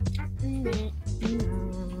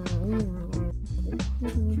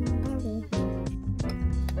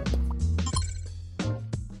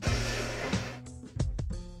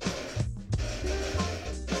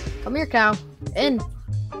 Come here, cow. In.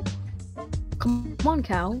 Come on,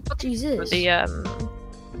 cow. Jesus. For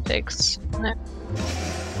the pigs. No.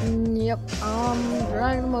 Yep.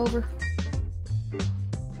 Dragging them over.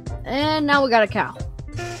 And now we got a cow.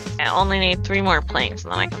 I only need 3 more planks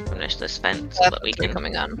and then I can finish this fence so that we can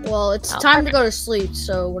coming on. Well, it's Oh, time to go to sleep,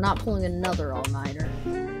 so we're not pulling another all-nighter.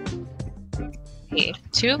 Hey,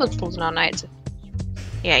 2 of us pulls all night.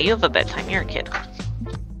 Yeah, you have a bedtime. You're a kid.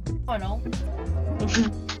 I know.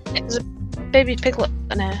 There's a baby piglet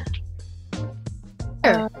in there.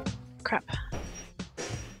 Here. Crap.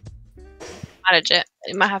 Manage it.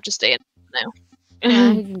 It might have to stay in now.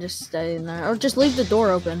 Yeah, he can just stay in there. Or just leave the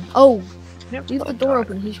door open. Oh, Yep. leave the door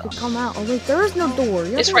open. He should come out. Oh, wait, there is no door.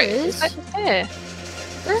 Yes, It's there right. is. It's right there.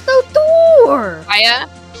 There's no door. Fire.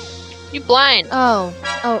 You blind. Oh,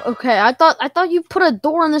 okay. I thought you put a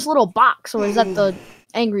door in this little box, or is that the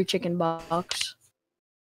angry chicken box?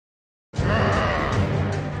 Alright,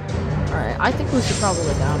 I think we should probably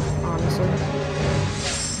go down, honestly.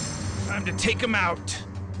 Time to take him out.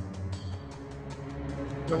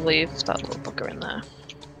 We'll leave that little booger in there.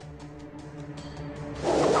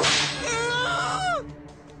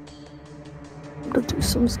 We'll do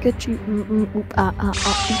some sketchy. Why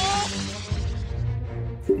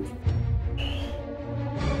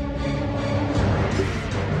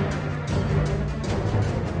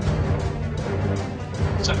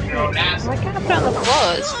can't I put it on the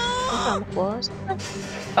floors? Put it on the floors.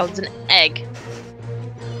 Oh, it's an egg.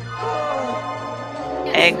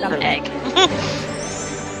 Egg. Got an egg.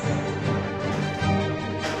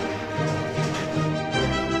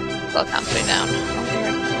 Well, I can't put it down.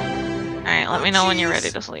 Alright, let me know when you're ready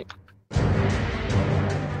to sleep. I'm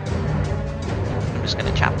just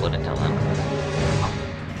gonna chop wood until then.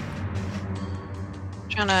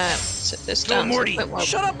 Trying gonna sit this Go, down Morty. so that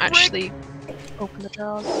Shut up, Rick. actually open the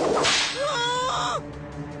drawers.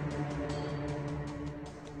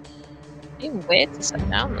 Even weird to sit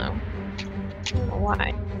down though. I don't know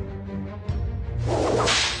why.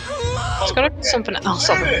 There's gotta be something else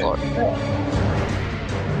on the floor.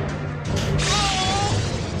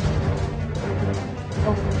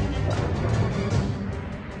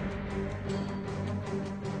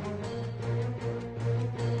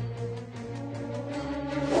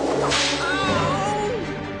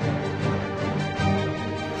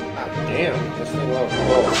 God damn, this thing looks a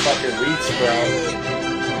fucking weed sprout.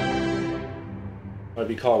 I'd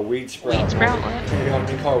be called weed sprout. Weed sprout Morty. what? Maybe I'll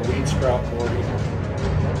be called weed sprout Morty.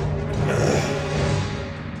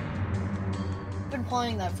 Been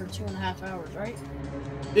playing that for 2.5 hours, right?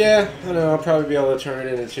 Yeah, I know. I'll probably be able to turn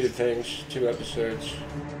it into 2 episodes.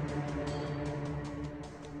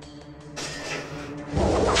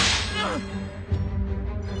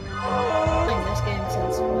 Playing this game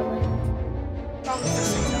since what, like, probably for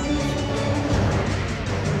 6 hours.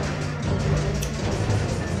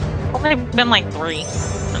 Only been like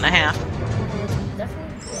 3.5.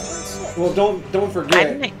 Definitely sick. Well, don't I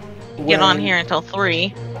forget. didn't get on here until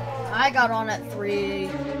 3. I got on at 3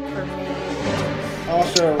 for me.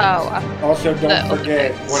 Also, Oh, don't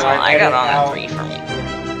forget when So I I edit got on out at 3 for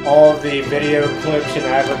me. all the video clips and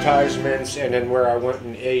advertisements, and then where I went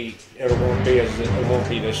and ate, it won't be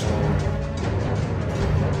this long.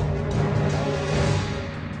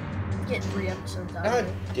 Get 3 episodes out God of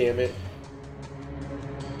it. damn it!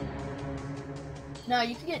 No,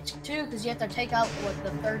 you can get 2 because you have to take out what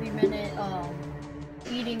the 30-minute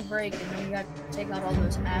eating break, and then you have to take out all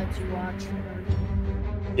those ads you watch.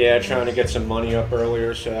 Yeah, trying to get some money up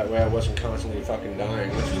earlier so that way I wasn't constantly fucking dying.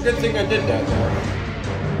 Which is a good thing I did that though.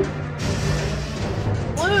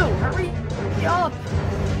 Blue, hurry up!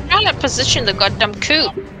 trying to position the goddamn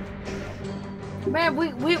coop. Man,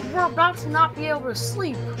 we're about to not be able to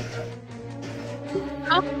sleep.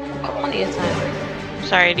 Oh, got plenty of time.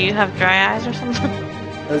 Sorry, do you have dry eyes or something?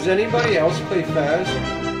 Does anybody else play Faz?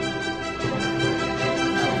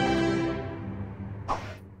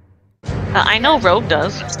 I know Rogue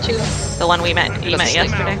does. Two. The one we met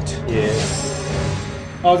yesterday.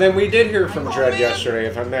 Yeah. Oh, then we did hear from Dredd yesterday,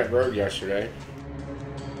 if I met Rogue yesterday.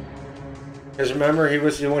 Because remember, he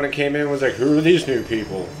was the one that came in and was like, who are these new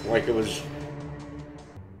people? Like it was...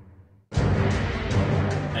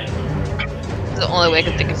 The only way I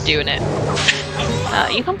could think of doing it.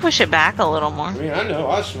 You can push it back a little more. I mean, I know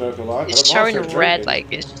I smoke a lot, but It's I'm showing also red, drinking.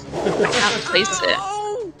 like it's just, I can't place it.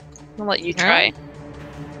 I'll let you try.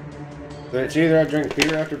 Then it's either I drink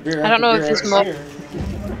beer after beer I don't know if after it's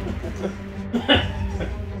beer.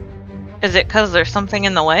 Is it because there's something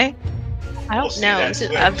in the way? I don't know.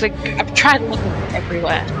 I've tried looking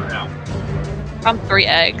everywhere. Found 3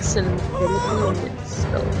 eggs and it's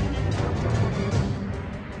still.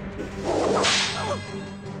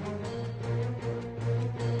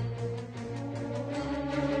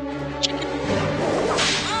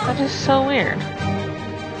 That is so weird.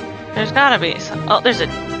 There's gotta be some. Oh, there's a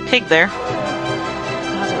pig there.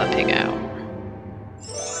 How's that pig out?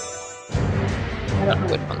 I don't know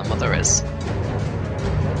which one the mother is.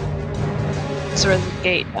 There is a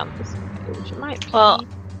gate down this way, which it might be.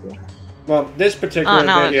 Well, this particular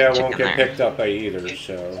no, video there's a won't chicken get there. picked up by either,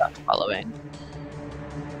 so... Following.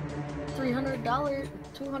 $300,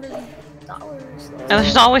 $200. And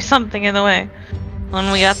there's always something in the way.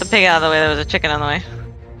 When we got the pig out of the way, there was a chicken on the way.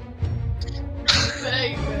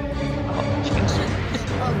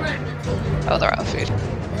 Oh, they're out of food.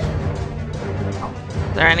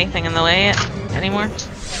 Is there anything in the way anymore?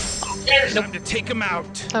 Time to take him out.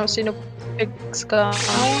 I don't see no pigs go.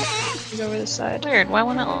 He's over the side. Weird. Why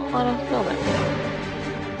wouldn't it let us build it?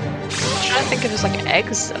 I'm trying to think if there's like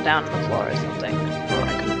eggs down on the floor or something. Oh,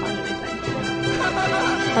 I couldn't find anything.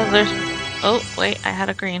 Oh, there's. Oh, wait. I had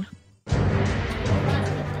a green.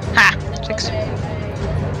 Ha! 6.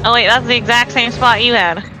 Oh, wait. That's the exact same spot you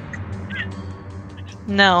had.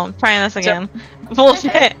 No, I'm trying this again.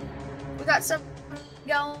 Bullshit. We got some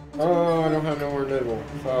gallons. Oh, I don't have nowhere to nibble.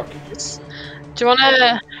 Fuck. Do you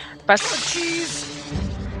wanna press?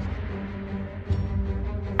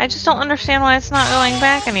 I just don't understand why it's not going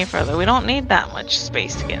back any further. We don't need that much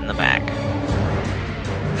space to get in the back.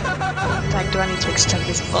 Like, do I need to extend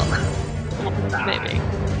this book? Maybe.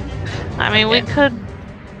 I mean, we could...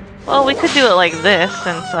 Well, we could do it like this,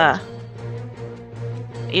 since,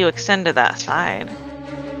 you extended that side.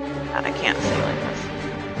 God, I can't see like this.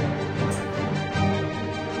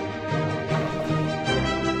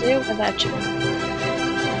 Do with that chicken.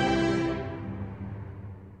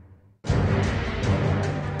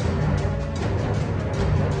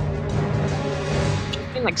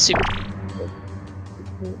 something like super.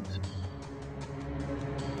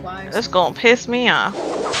 This gonna piss me off.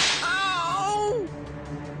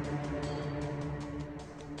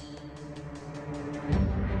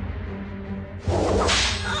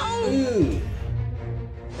 Ooh.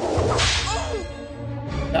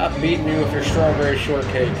 Stop beating me with your strawberry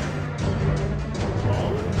shortcake.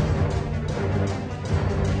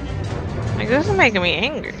 Like, this is making me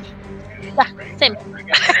angry. Yeah, same.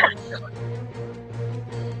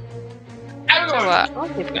 So, I'll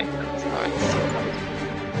keep going.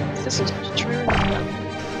 This is true.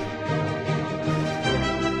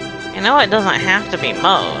 You know it doesn't have to be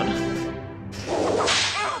mowed.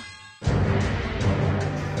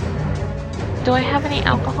 Do I have any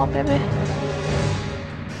alcohol, baby?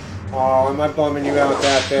 Oh, am I bumming you out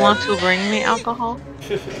that bad? Want to bring me alcohol?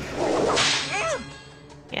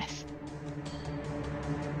 Yes.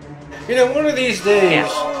 You know, one of these days,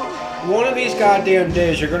 one of these goddamn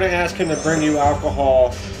days, you're gonna ask him to bring you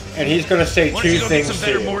alcohol, and he's gonna say two things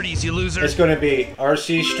to you. Mortys, you loser. It's gonna be,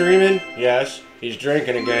 RC streaming? Yes. He's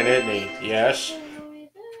drinking again, isn't he? Yes.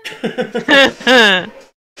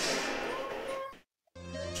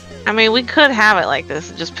 I mean, we could have it like this.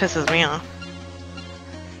 It just pisses me off.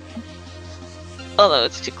 Although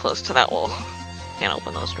it's too close to that wall. Can't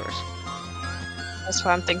open those doors. That's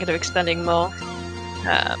why I'm thinking of extending more.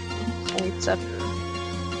 8, 7,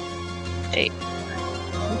 8.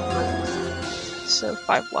 So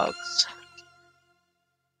 5 logs.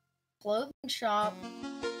 Clothing shop.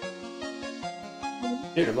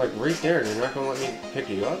 Dude, I'm like right there, and you're not gonna let me pick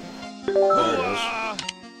you up? There it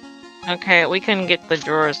is. Okay, we can get the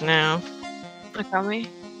drawers now. Look at me.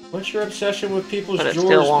 What's your obsession with people's But it drawers,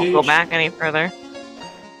 still won't go Peach? back any further.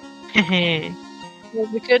 Well,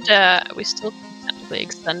 we could, we still can technically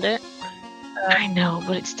extend it. I know,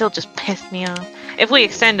 but it still just pissed me off. If we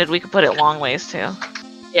extended, we could put it long ways too.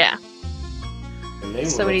 Yeah. And they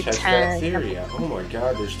So want we to test need that 10. theory out. Oh my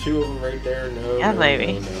god, there's 2 of them right there. No, Yeah, no,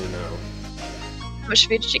 baby. no, no, no. How much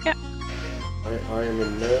food did you get? I am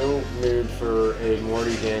in no mood for a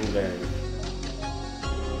Morty gangbang.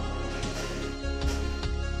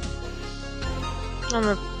 I'm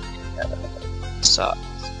a... So...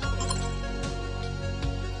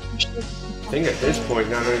 I think at this point,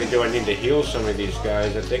 not only do I need to heal some of these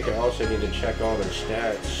guys, I think I also need to check all their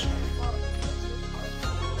stats.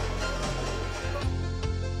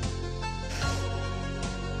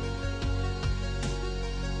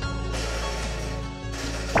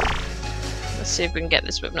 Let's see if we can get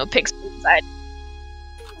this with no pigs inside.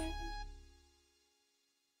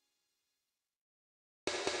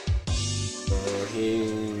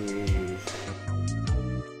 He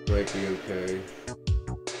might be okay.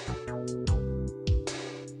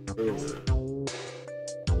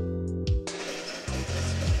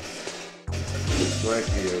 Might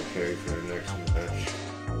be okay for the next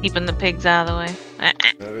match. Keeping the pigs out of the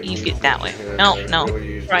way. You get that way. No, no.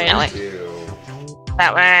 Right, That way.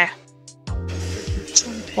 That way.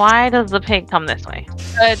 Why does the pig come this way?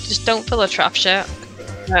 Just don't fill a trap shit.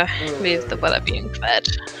 With the weather being fed.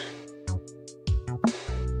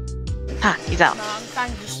 Ha, he's out. No, I'm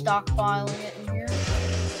kind of just stockpiling it in here.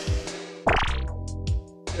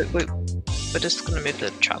 We're just gonna move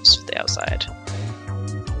the traps to the outside.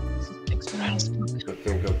 I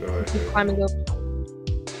think I'll go ahead. Climbing up.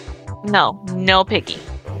 No, no piggy.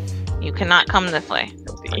 You cannot come this way.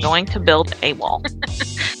 We're going to build a wall.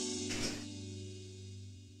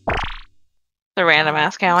 The random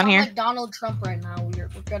ass cow in I'm here. like Donald Trump right now. We're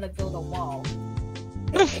gonna build a wall.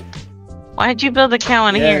 Why'd you build a cow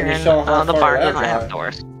in Yeah, here you and saw how the far barn that doesn't have got.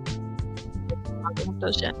 doors?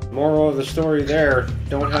 Those yet. Moral of the story there,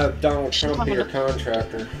 don't have Donald Trump be your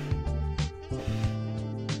contractor.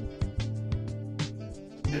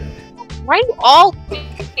 Why are you all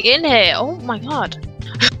in here? Oh my god.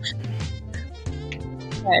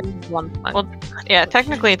 Well, yeah,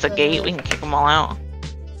 technically it's a gate. We can kick them all out.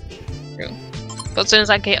 But as soon as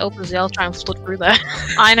that gate opens, they'll try and flood through there.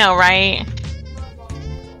 I know, right?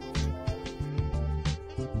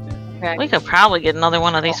 Okay, We could probably get another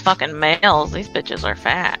one of these fucking males. These bitches are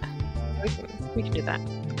fat. we can do that.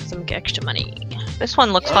 Some extra money. This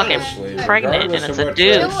one looks fucking Honestly, pregnant and regardless it's of a what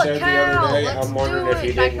dude. Fred Kill a said the cow, other day, let's I'm wondering do if he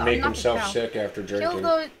it. didn't Not make the himself cow. sick after Kill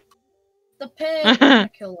drinking. the pig. I'm gonna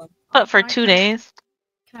kill him. But for Can I 2 kill- days.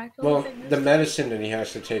 Can I kill Well, the pig the this medicine that he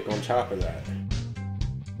has to take on top of that.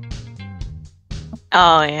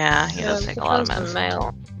 Oh yeah, he does take a lot of medicine.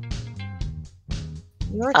 medicine.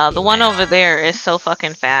 Male. The one over there is so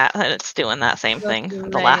fucking fat that it's doing that same thing.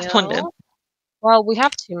 The last one did. Well, we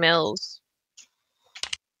have 2 males.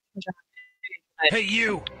 Hey,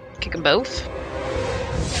 you! Kick them both.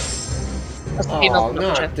 That's the Oh, female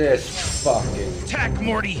not structure. this fucking. Attack,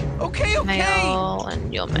 Morty. Okay, okay. Male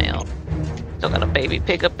and your male. Still got a baby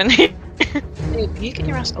pig up in here. Dude, you get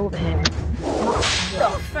your ass over here.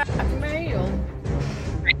 The fat male.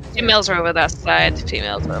 Right, two males are over that side,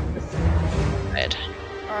 females are over this side.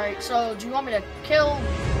 Alright, so do you want me to kill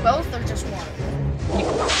both or just one? You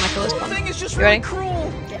can kill this This one. thing is just You really ready?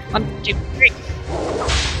 cruel. 1, 2, 3.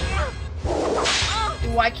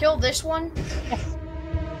 Do I kill this one?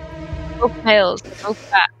 Both males, both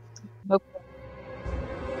fat. Both.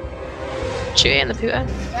 Chewy and the Puta.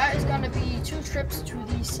 That is gonna be 2 trips to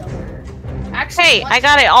the cellar. Actually, Hey, I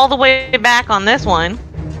got it all the way back on this one.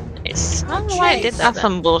 Nice. I don't know why I did that. That's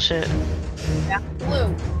some bullshit.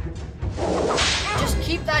 Blue. Just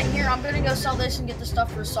keep that here. I'm gonna go sell this and get the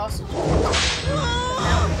stuff for sausage.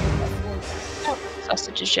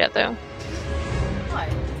 Sausages yet though. Why?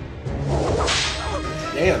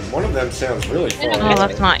 Damn, one of them sounds really far. Oh,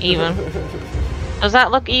 that's not even. Does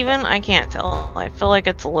that look even? I can't tell. I feel like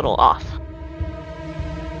it's a little off.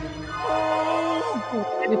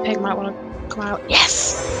 Maybe Pig might want to come out.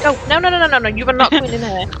 Yes! Go! No, no, no, no, no, no! You were not going in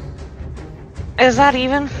there. Is that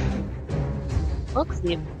even? Looks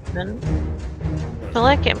even. I feel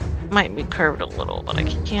like it might be curved a little, but I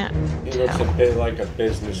can't He looks a tell. bit like a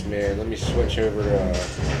businessman. Let me switch over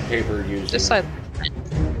to paper using. This side.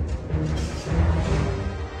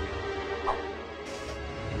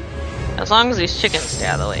 As long as these chickens stay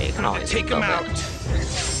out of the way, you can always Take him build out.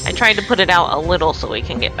 it. I tried to put it out a little so we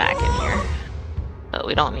can get back in here. But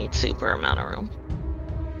we don't need super amount of room.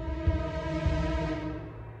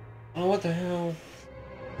 Oh, what the hell?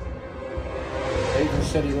 Aiden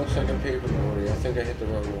said he looks like a paper Morty. I think I hit the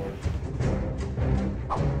wrong one.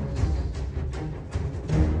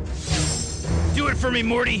 Do it for me,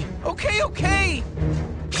 Morty. Okay, okay.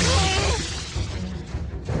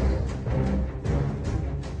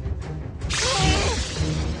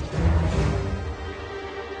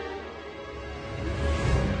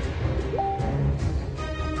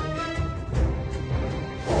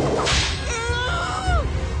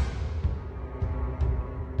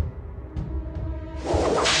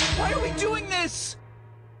 Why are we doing this?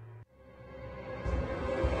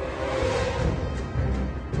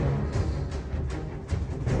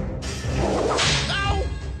 Ow!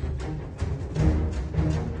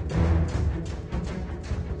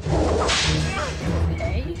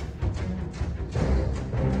 Okay.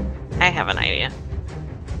 I have an idea.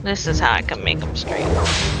 This is how I can make them straight.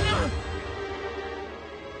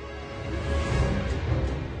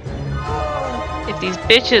 If these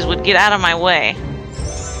bitches would get out of my way.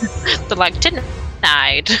 They're like, denied.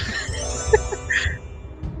 I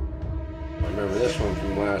remember this one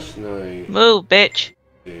from last night. Move, bitch.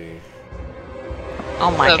 Okay. Oh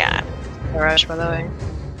my Oh. god. Garage, by the way.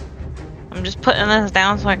 I'm just putting this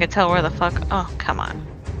down so I can tell where the fuck. Oh, come on.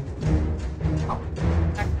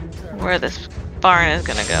 Where this barn is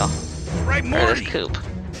gonna go. Right, Or Morty. this coop.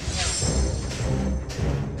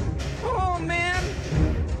 Oh man.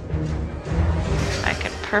 I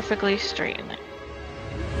can perfectly straighten it.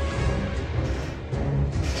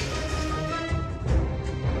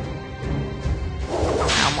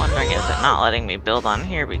 I'm wondering, is it not letting me build on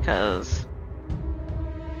here because...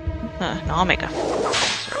 no, I'll make a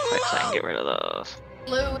fence real quick so I can get rid of those.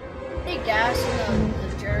 Blue, any gas in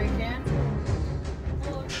the jerry can?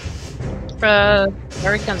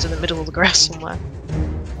 Jerry can's in the middle of the grass somewhere.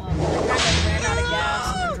 I kind of ran out of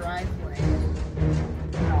gas in the driveway.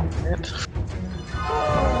 Rip.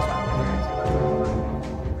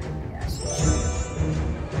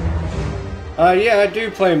 Yeah, I do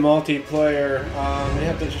play multiplayer. You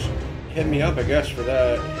have to just hit me up, I guess, for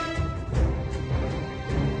that.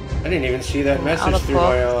 I didn't even see that message through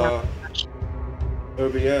my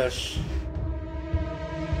OBS.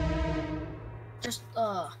 Just,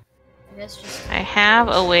 I guess just... I have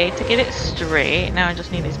a way to get it straight. Now I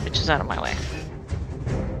just need these bitches out of my way.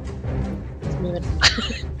 It's moving.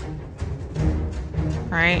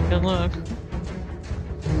 Alright, good luck.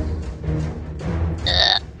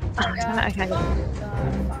 Okay.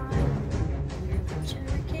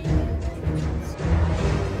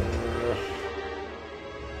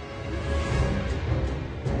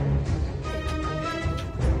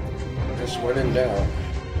 Just when in doubt.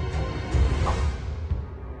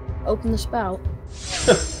 Open the spout.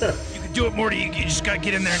 You can do it, Morty. You just gotta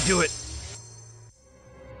get in there and do it.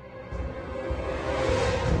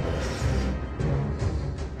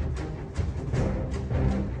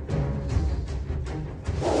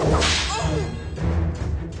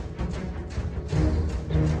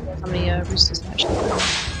 How many roosters actually?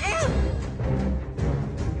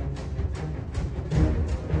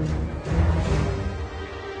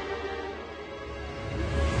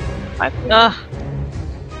 Ugh.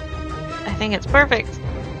 I think it's perfect.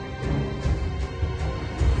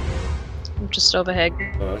 I'm just over here.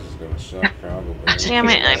 Oh, this is gonna suck, probably. Damn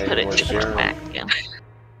it, I put it More too far serum. back again.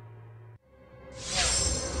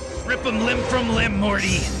 Rip 'em limb from limb,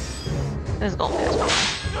 Morty. This is going past my mind.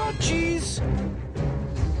 Oh, jeez.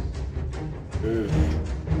 Ooh.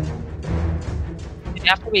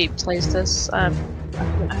 After we place this, I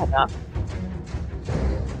have that.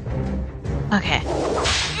 Okay.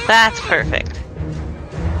 That's perfect.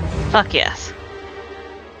 Fuck yes.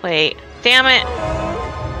 Wait. Damn it!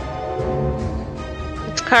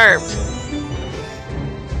 It's carved.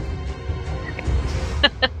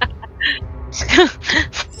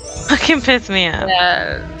 Fucking piss me off.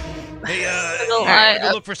 Yeah. Hey, I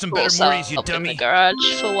go look for some better also Mortys, you up in dummy. the garage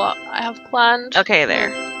for what I have planned. Okay, there.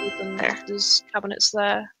 There. There's cabinets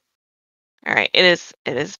there. Alright, it is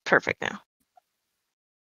perfect now.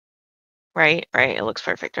 Right, it looks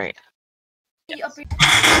perfect, right?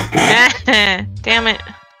 Damn it.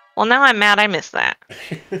 Well, now I'm mad I missed that.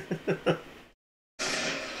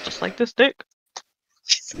 Just like this dick.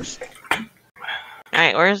 Jesus.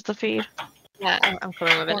 Alright, where's the feed? Yeah, I'm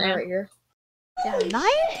coming with it now. Right here. Yeah, 90?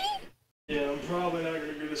 Yeah, I'm probably not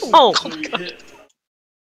gonna do this. Oh.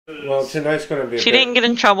 Well, tonight's gonna be. She didn't get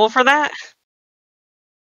in trouble for that?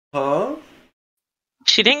 Huh?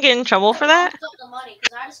 She didn't get in trouble for that? The money,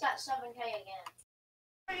 because I just got 7K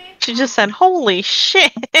again. She just said, holy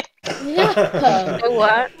shit! Yeah. You know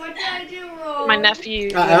what? What did I do wrong? My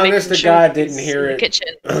nephew. Honest to God, didn't hear in the it.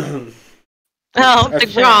 kitchen. Oh,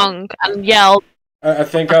 Like wrong and yelled. I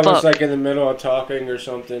think I was Fuck. like in the middle of talking or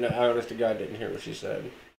something. Honest to God, didn't hear what she said.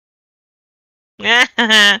 We had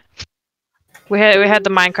the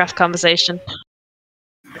Minecraft conversation.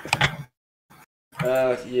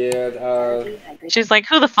 Yeah, She's like,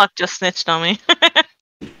 who the fuck just snitched on me?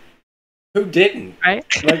 who didn't? Right?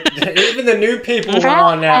 Like, even the new people were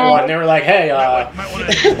on that one. They were like, hey, Might wanna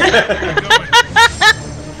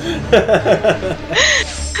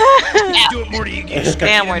do it, Morty. You just got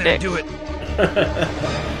Damn, to we're get in there, dick. do it.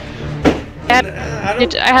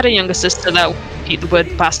 I had a younger sister that would repeat the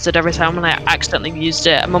word bastard every time when I accidentally used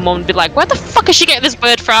it, and my mum would be like, where the fuck is she getting this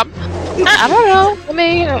word from? I don't know. I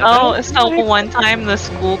mean, Oh, so one time the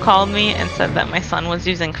school called me and said that my son was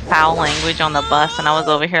using foul language on the bus, and I was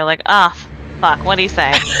over here like, ah, fuck, what'd he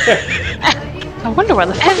say? I wonder where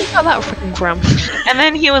the fuck he got that freaking from. And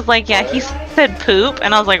then he was like, yeah, he said poop,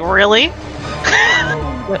 and I was like, really?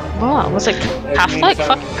 What? Was it Catholic?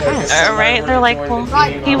 Fucking Christ. Right? They're like, well,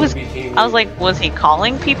 he was. I was like, was he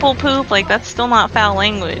calling people poop? Like, that's still not foul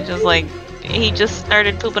language. It's like, he just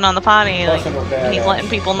started pooping on the potty. Like, he's letting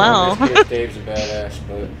people know. Dave's a badass,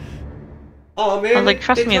 but. Oh man! I was like,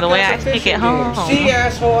 trust me, the way I speak it home. See,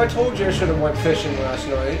 asshole! I told you I should have went fishing last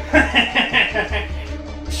night.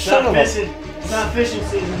 Son of a. It's not fishing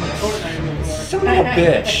season in Fortnite anymore. Son of a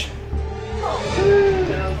bitch!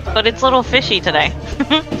 But it's a little fishy today. Oh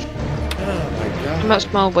my god! How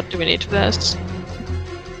much more wood do we need for this?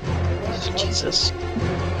 Jesus. I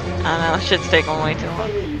don't know, shit's taking way too long.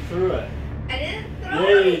 You threw it. I didn't throw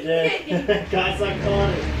Yeah, you it. did. God's like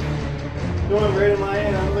calling it. Going right in my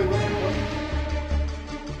hand. I'm like, what?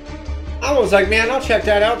 I was like, man, I'll check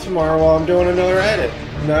that out tomorrow while I'm doing another edit.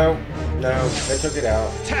 No, they took it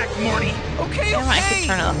out. Attack, Morty. Okay, Damn it, I could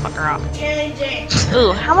turn the fucker off. Changing.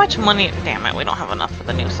 Ooh, how much money? Damn it, we don't have enough for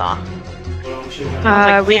the new saw. We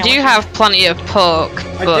man, do what have plenty of pork,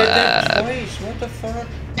 I did but that twice. What the fuck?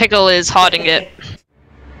 Pickle is harding it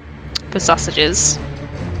for sausages.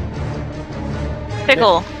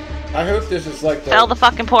 Pickle, I hope this is like sell the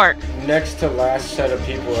fucking pork. next to last set of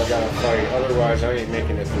people I gotta fight. Otherwise, I ain't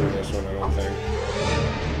making it through this one, I don't think.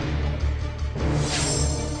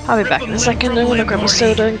 I'll be back in a second. I'm gonna grab a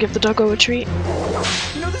soda and give the doggo a treat.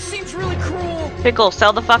 You know, this seems really cruel. Pickle,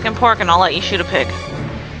 sell the fucking pork and I'll let you shoot a pig.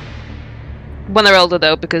 When they're older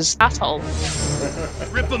though, because asshole.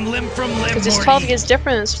 Rip 'em limb from limb, Because there's 12 Morty. years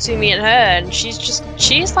difference between me and her, and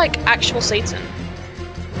she's like actual Satan.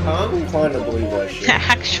 I'm inclined to believe that shit.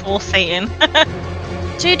 Actual Satan.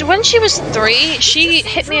 Dude, when she was 3, she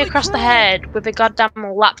hit me across the head with a goddamn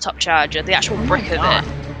laptop charger, the actual brick of it,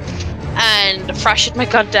 and fractured my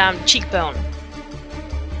goddamn cheekbone.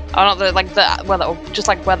 Oh, not the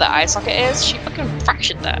where the eye socket is. She fucking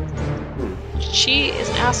fractured that. She is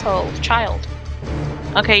an asshole child.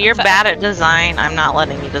 Okay, you're bad at design. I'm not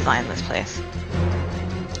letting you design this place.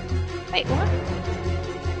 Wait, what?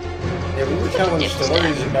 Yeah, we were telling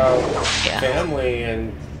stories about Yeah. family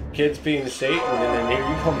and kids being Satan, and then here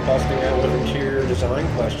you come busting out with interior design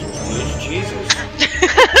questions, Peach. Jesus.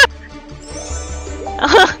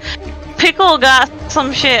 Pickle people got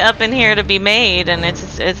some shit up in here to be made, and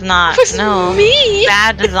it's not. It was no. me.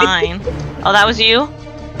 Bad design. Oh, that was you?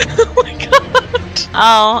 Oh my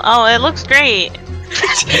god. Oh, it looks great.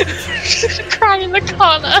 Cry in the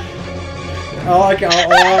corner. All I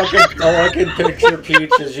can picture,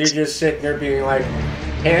 Peach, is you just sitting there being like,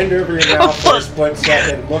 hand over your mouth for a split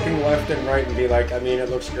second, looking left and right, and be like, I mean, it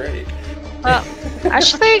looks great.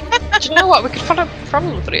 Actually, do you know what? We could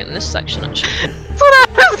probably put it in this section, actually. That's what I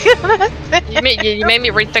was gonna say. You made me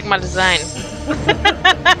rethink my design.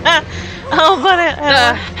 Oh, but it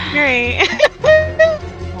looks great.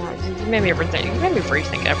 You made me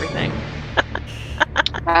rethink everything.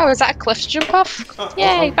 Oh, is that a cliff jump off?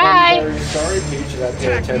 Yay, bye! I'm very sorry, Peach, that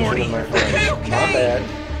the attention of my friend. My bad.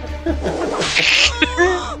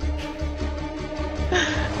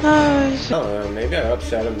 Oh, I don't know, maybe I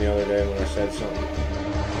upset him the other day when I said something.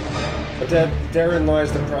 But therein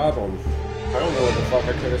lies the problem. I don't know what the fuck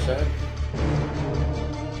I could have said.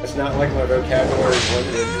 It's not like my vocabulary is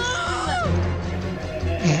limited.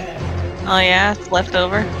 Oh yeah, it's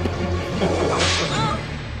leftover.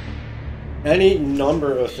 Any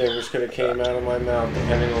number of things could have came out of my mouth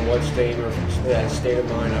depending on what state of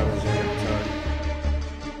mind I was in at the time.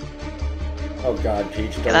 Oh god,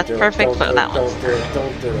 Peach, don't that's do perfect it. for that one.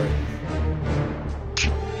 Don't do it.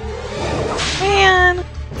 Man.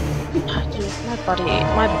 Dude, my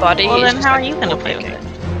body. Well, is then just how are like you gonna play with kicking. it?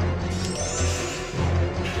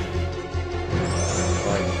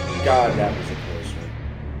 My god, that was a close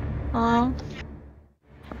one.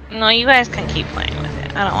 Oh. No, you guys can keep playing with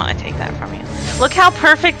it. I don't want to take that from you. Look how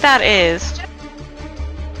perfect that is.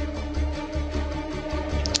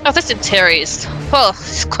 Oh, this interiors. Oh,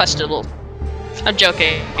 it's questionable. I'm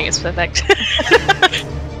joking. It's perfect.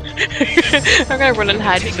 I'm gonna run and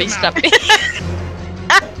hide before you stop me.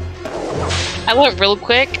 I went real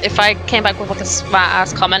quick. If I came back with like a smart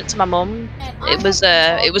ass comment to my mum, it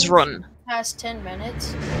was run. Past 10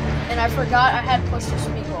 minutes, and I forgot I had pushed the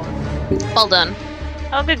speak on. Well done.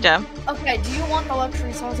 Oh, good job. Okay, do you want the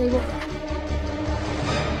luxury saw table?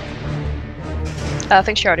 I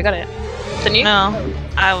think she already got it. Didn't you? No,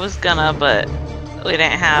 I was gonna, but we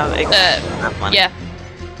didn't have enough money. Yeah.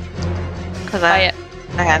 Because I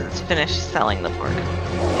hadn't finished selling the pork.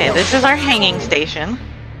 Okay, this is our hanging station.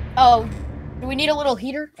 Oh, do we need a little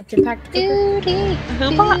heater? A compact cooker?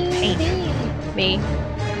 Who bought paint? Me.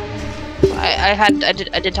 I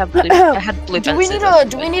did have blue. I had blue Do we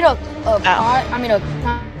pencils. need a pot? I mean,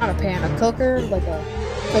 not a pan, a cooker, like a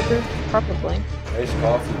cooker. Probably. Nice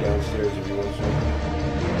coffee downstairs if you want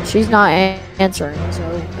some. She's not answering, so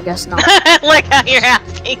I guess not. Like how you're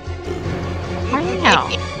asking. Wow.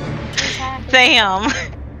 Damn.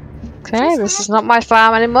 Okay, this is not my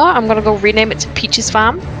farm anymore. I'm gonna go rename it to Peach's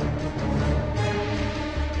Farm.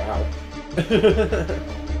 Wow.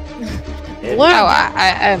 Luke, Oh,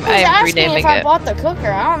 I am renaming if I it. bought the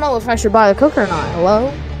cooker. I don't know if I should buy the cooker or not.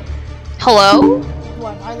 Hello? Hello? Do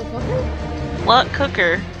I buy the cooker? What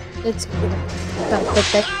cooker? It's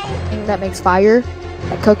that thing that makes fire,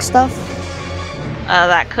 that cooks stuff.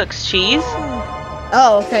 That cooks cheese.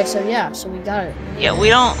 Oh, okay. So yeah, so we got it. Yeah, we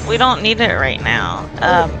don't need it right now.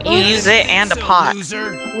 You use it and a pot.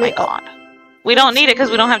 Loser. Oh my god. We don't need it because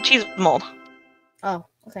we don't have cheese mold. Oh,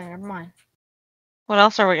 okay. Never mind. What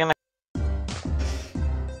else are we gonna?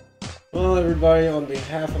 Well, everybody, on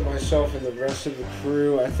behalf of myself and the rest of the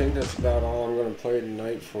crew, I think that's about all I'm going to play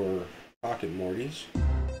tonight for Pocket Mortys.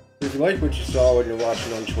 If you like what you saw when you're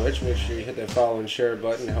watching on Twitch, make sure you hit that follow and share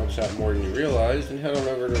button. It helps out more than you realized. And head on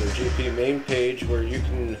over to the GP main page where you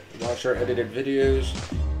can watch our edited videos.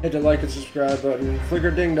 Hit the like and subscribe button.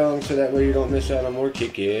 Flicker ding dong so that way you don't miss out on more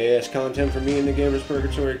kick-ass content from me and the Gamers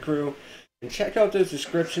Purgatory crew. And check out those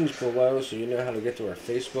descriptions below so you know how to get to our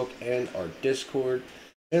Facebook and our Discord.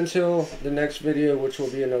 Until the next video, which will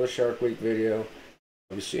be another Shark Week video,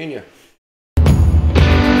 I'll be seeing you.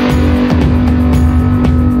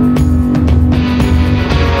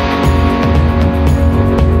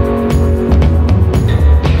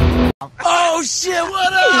 Oh shit,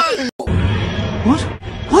 what up? What?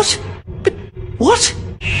 What? What?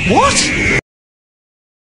 What?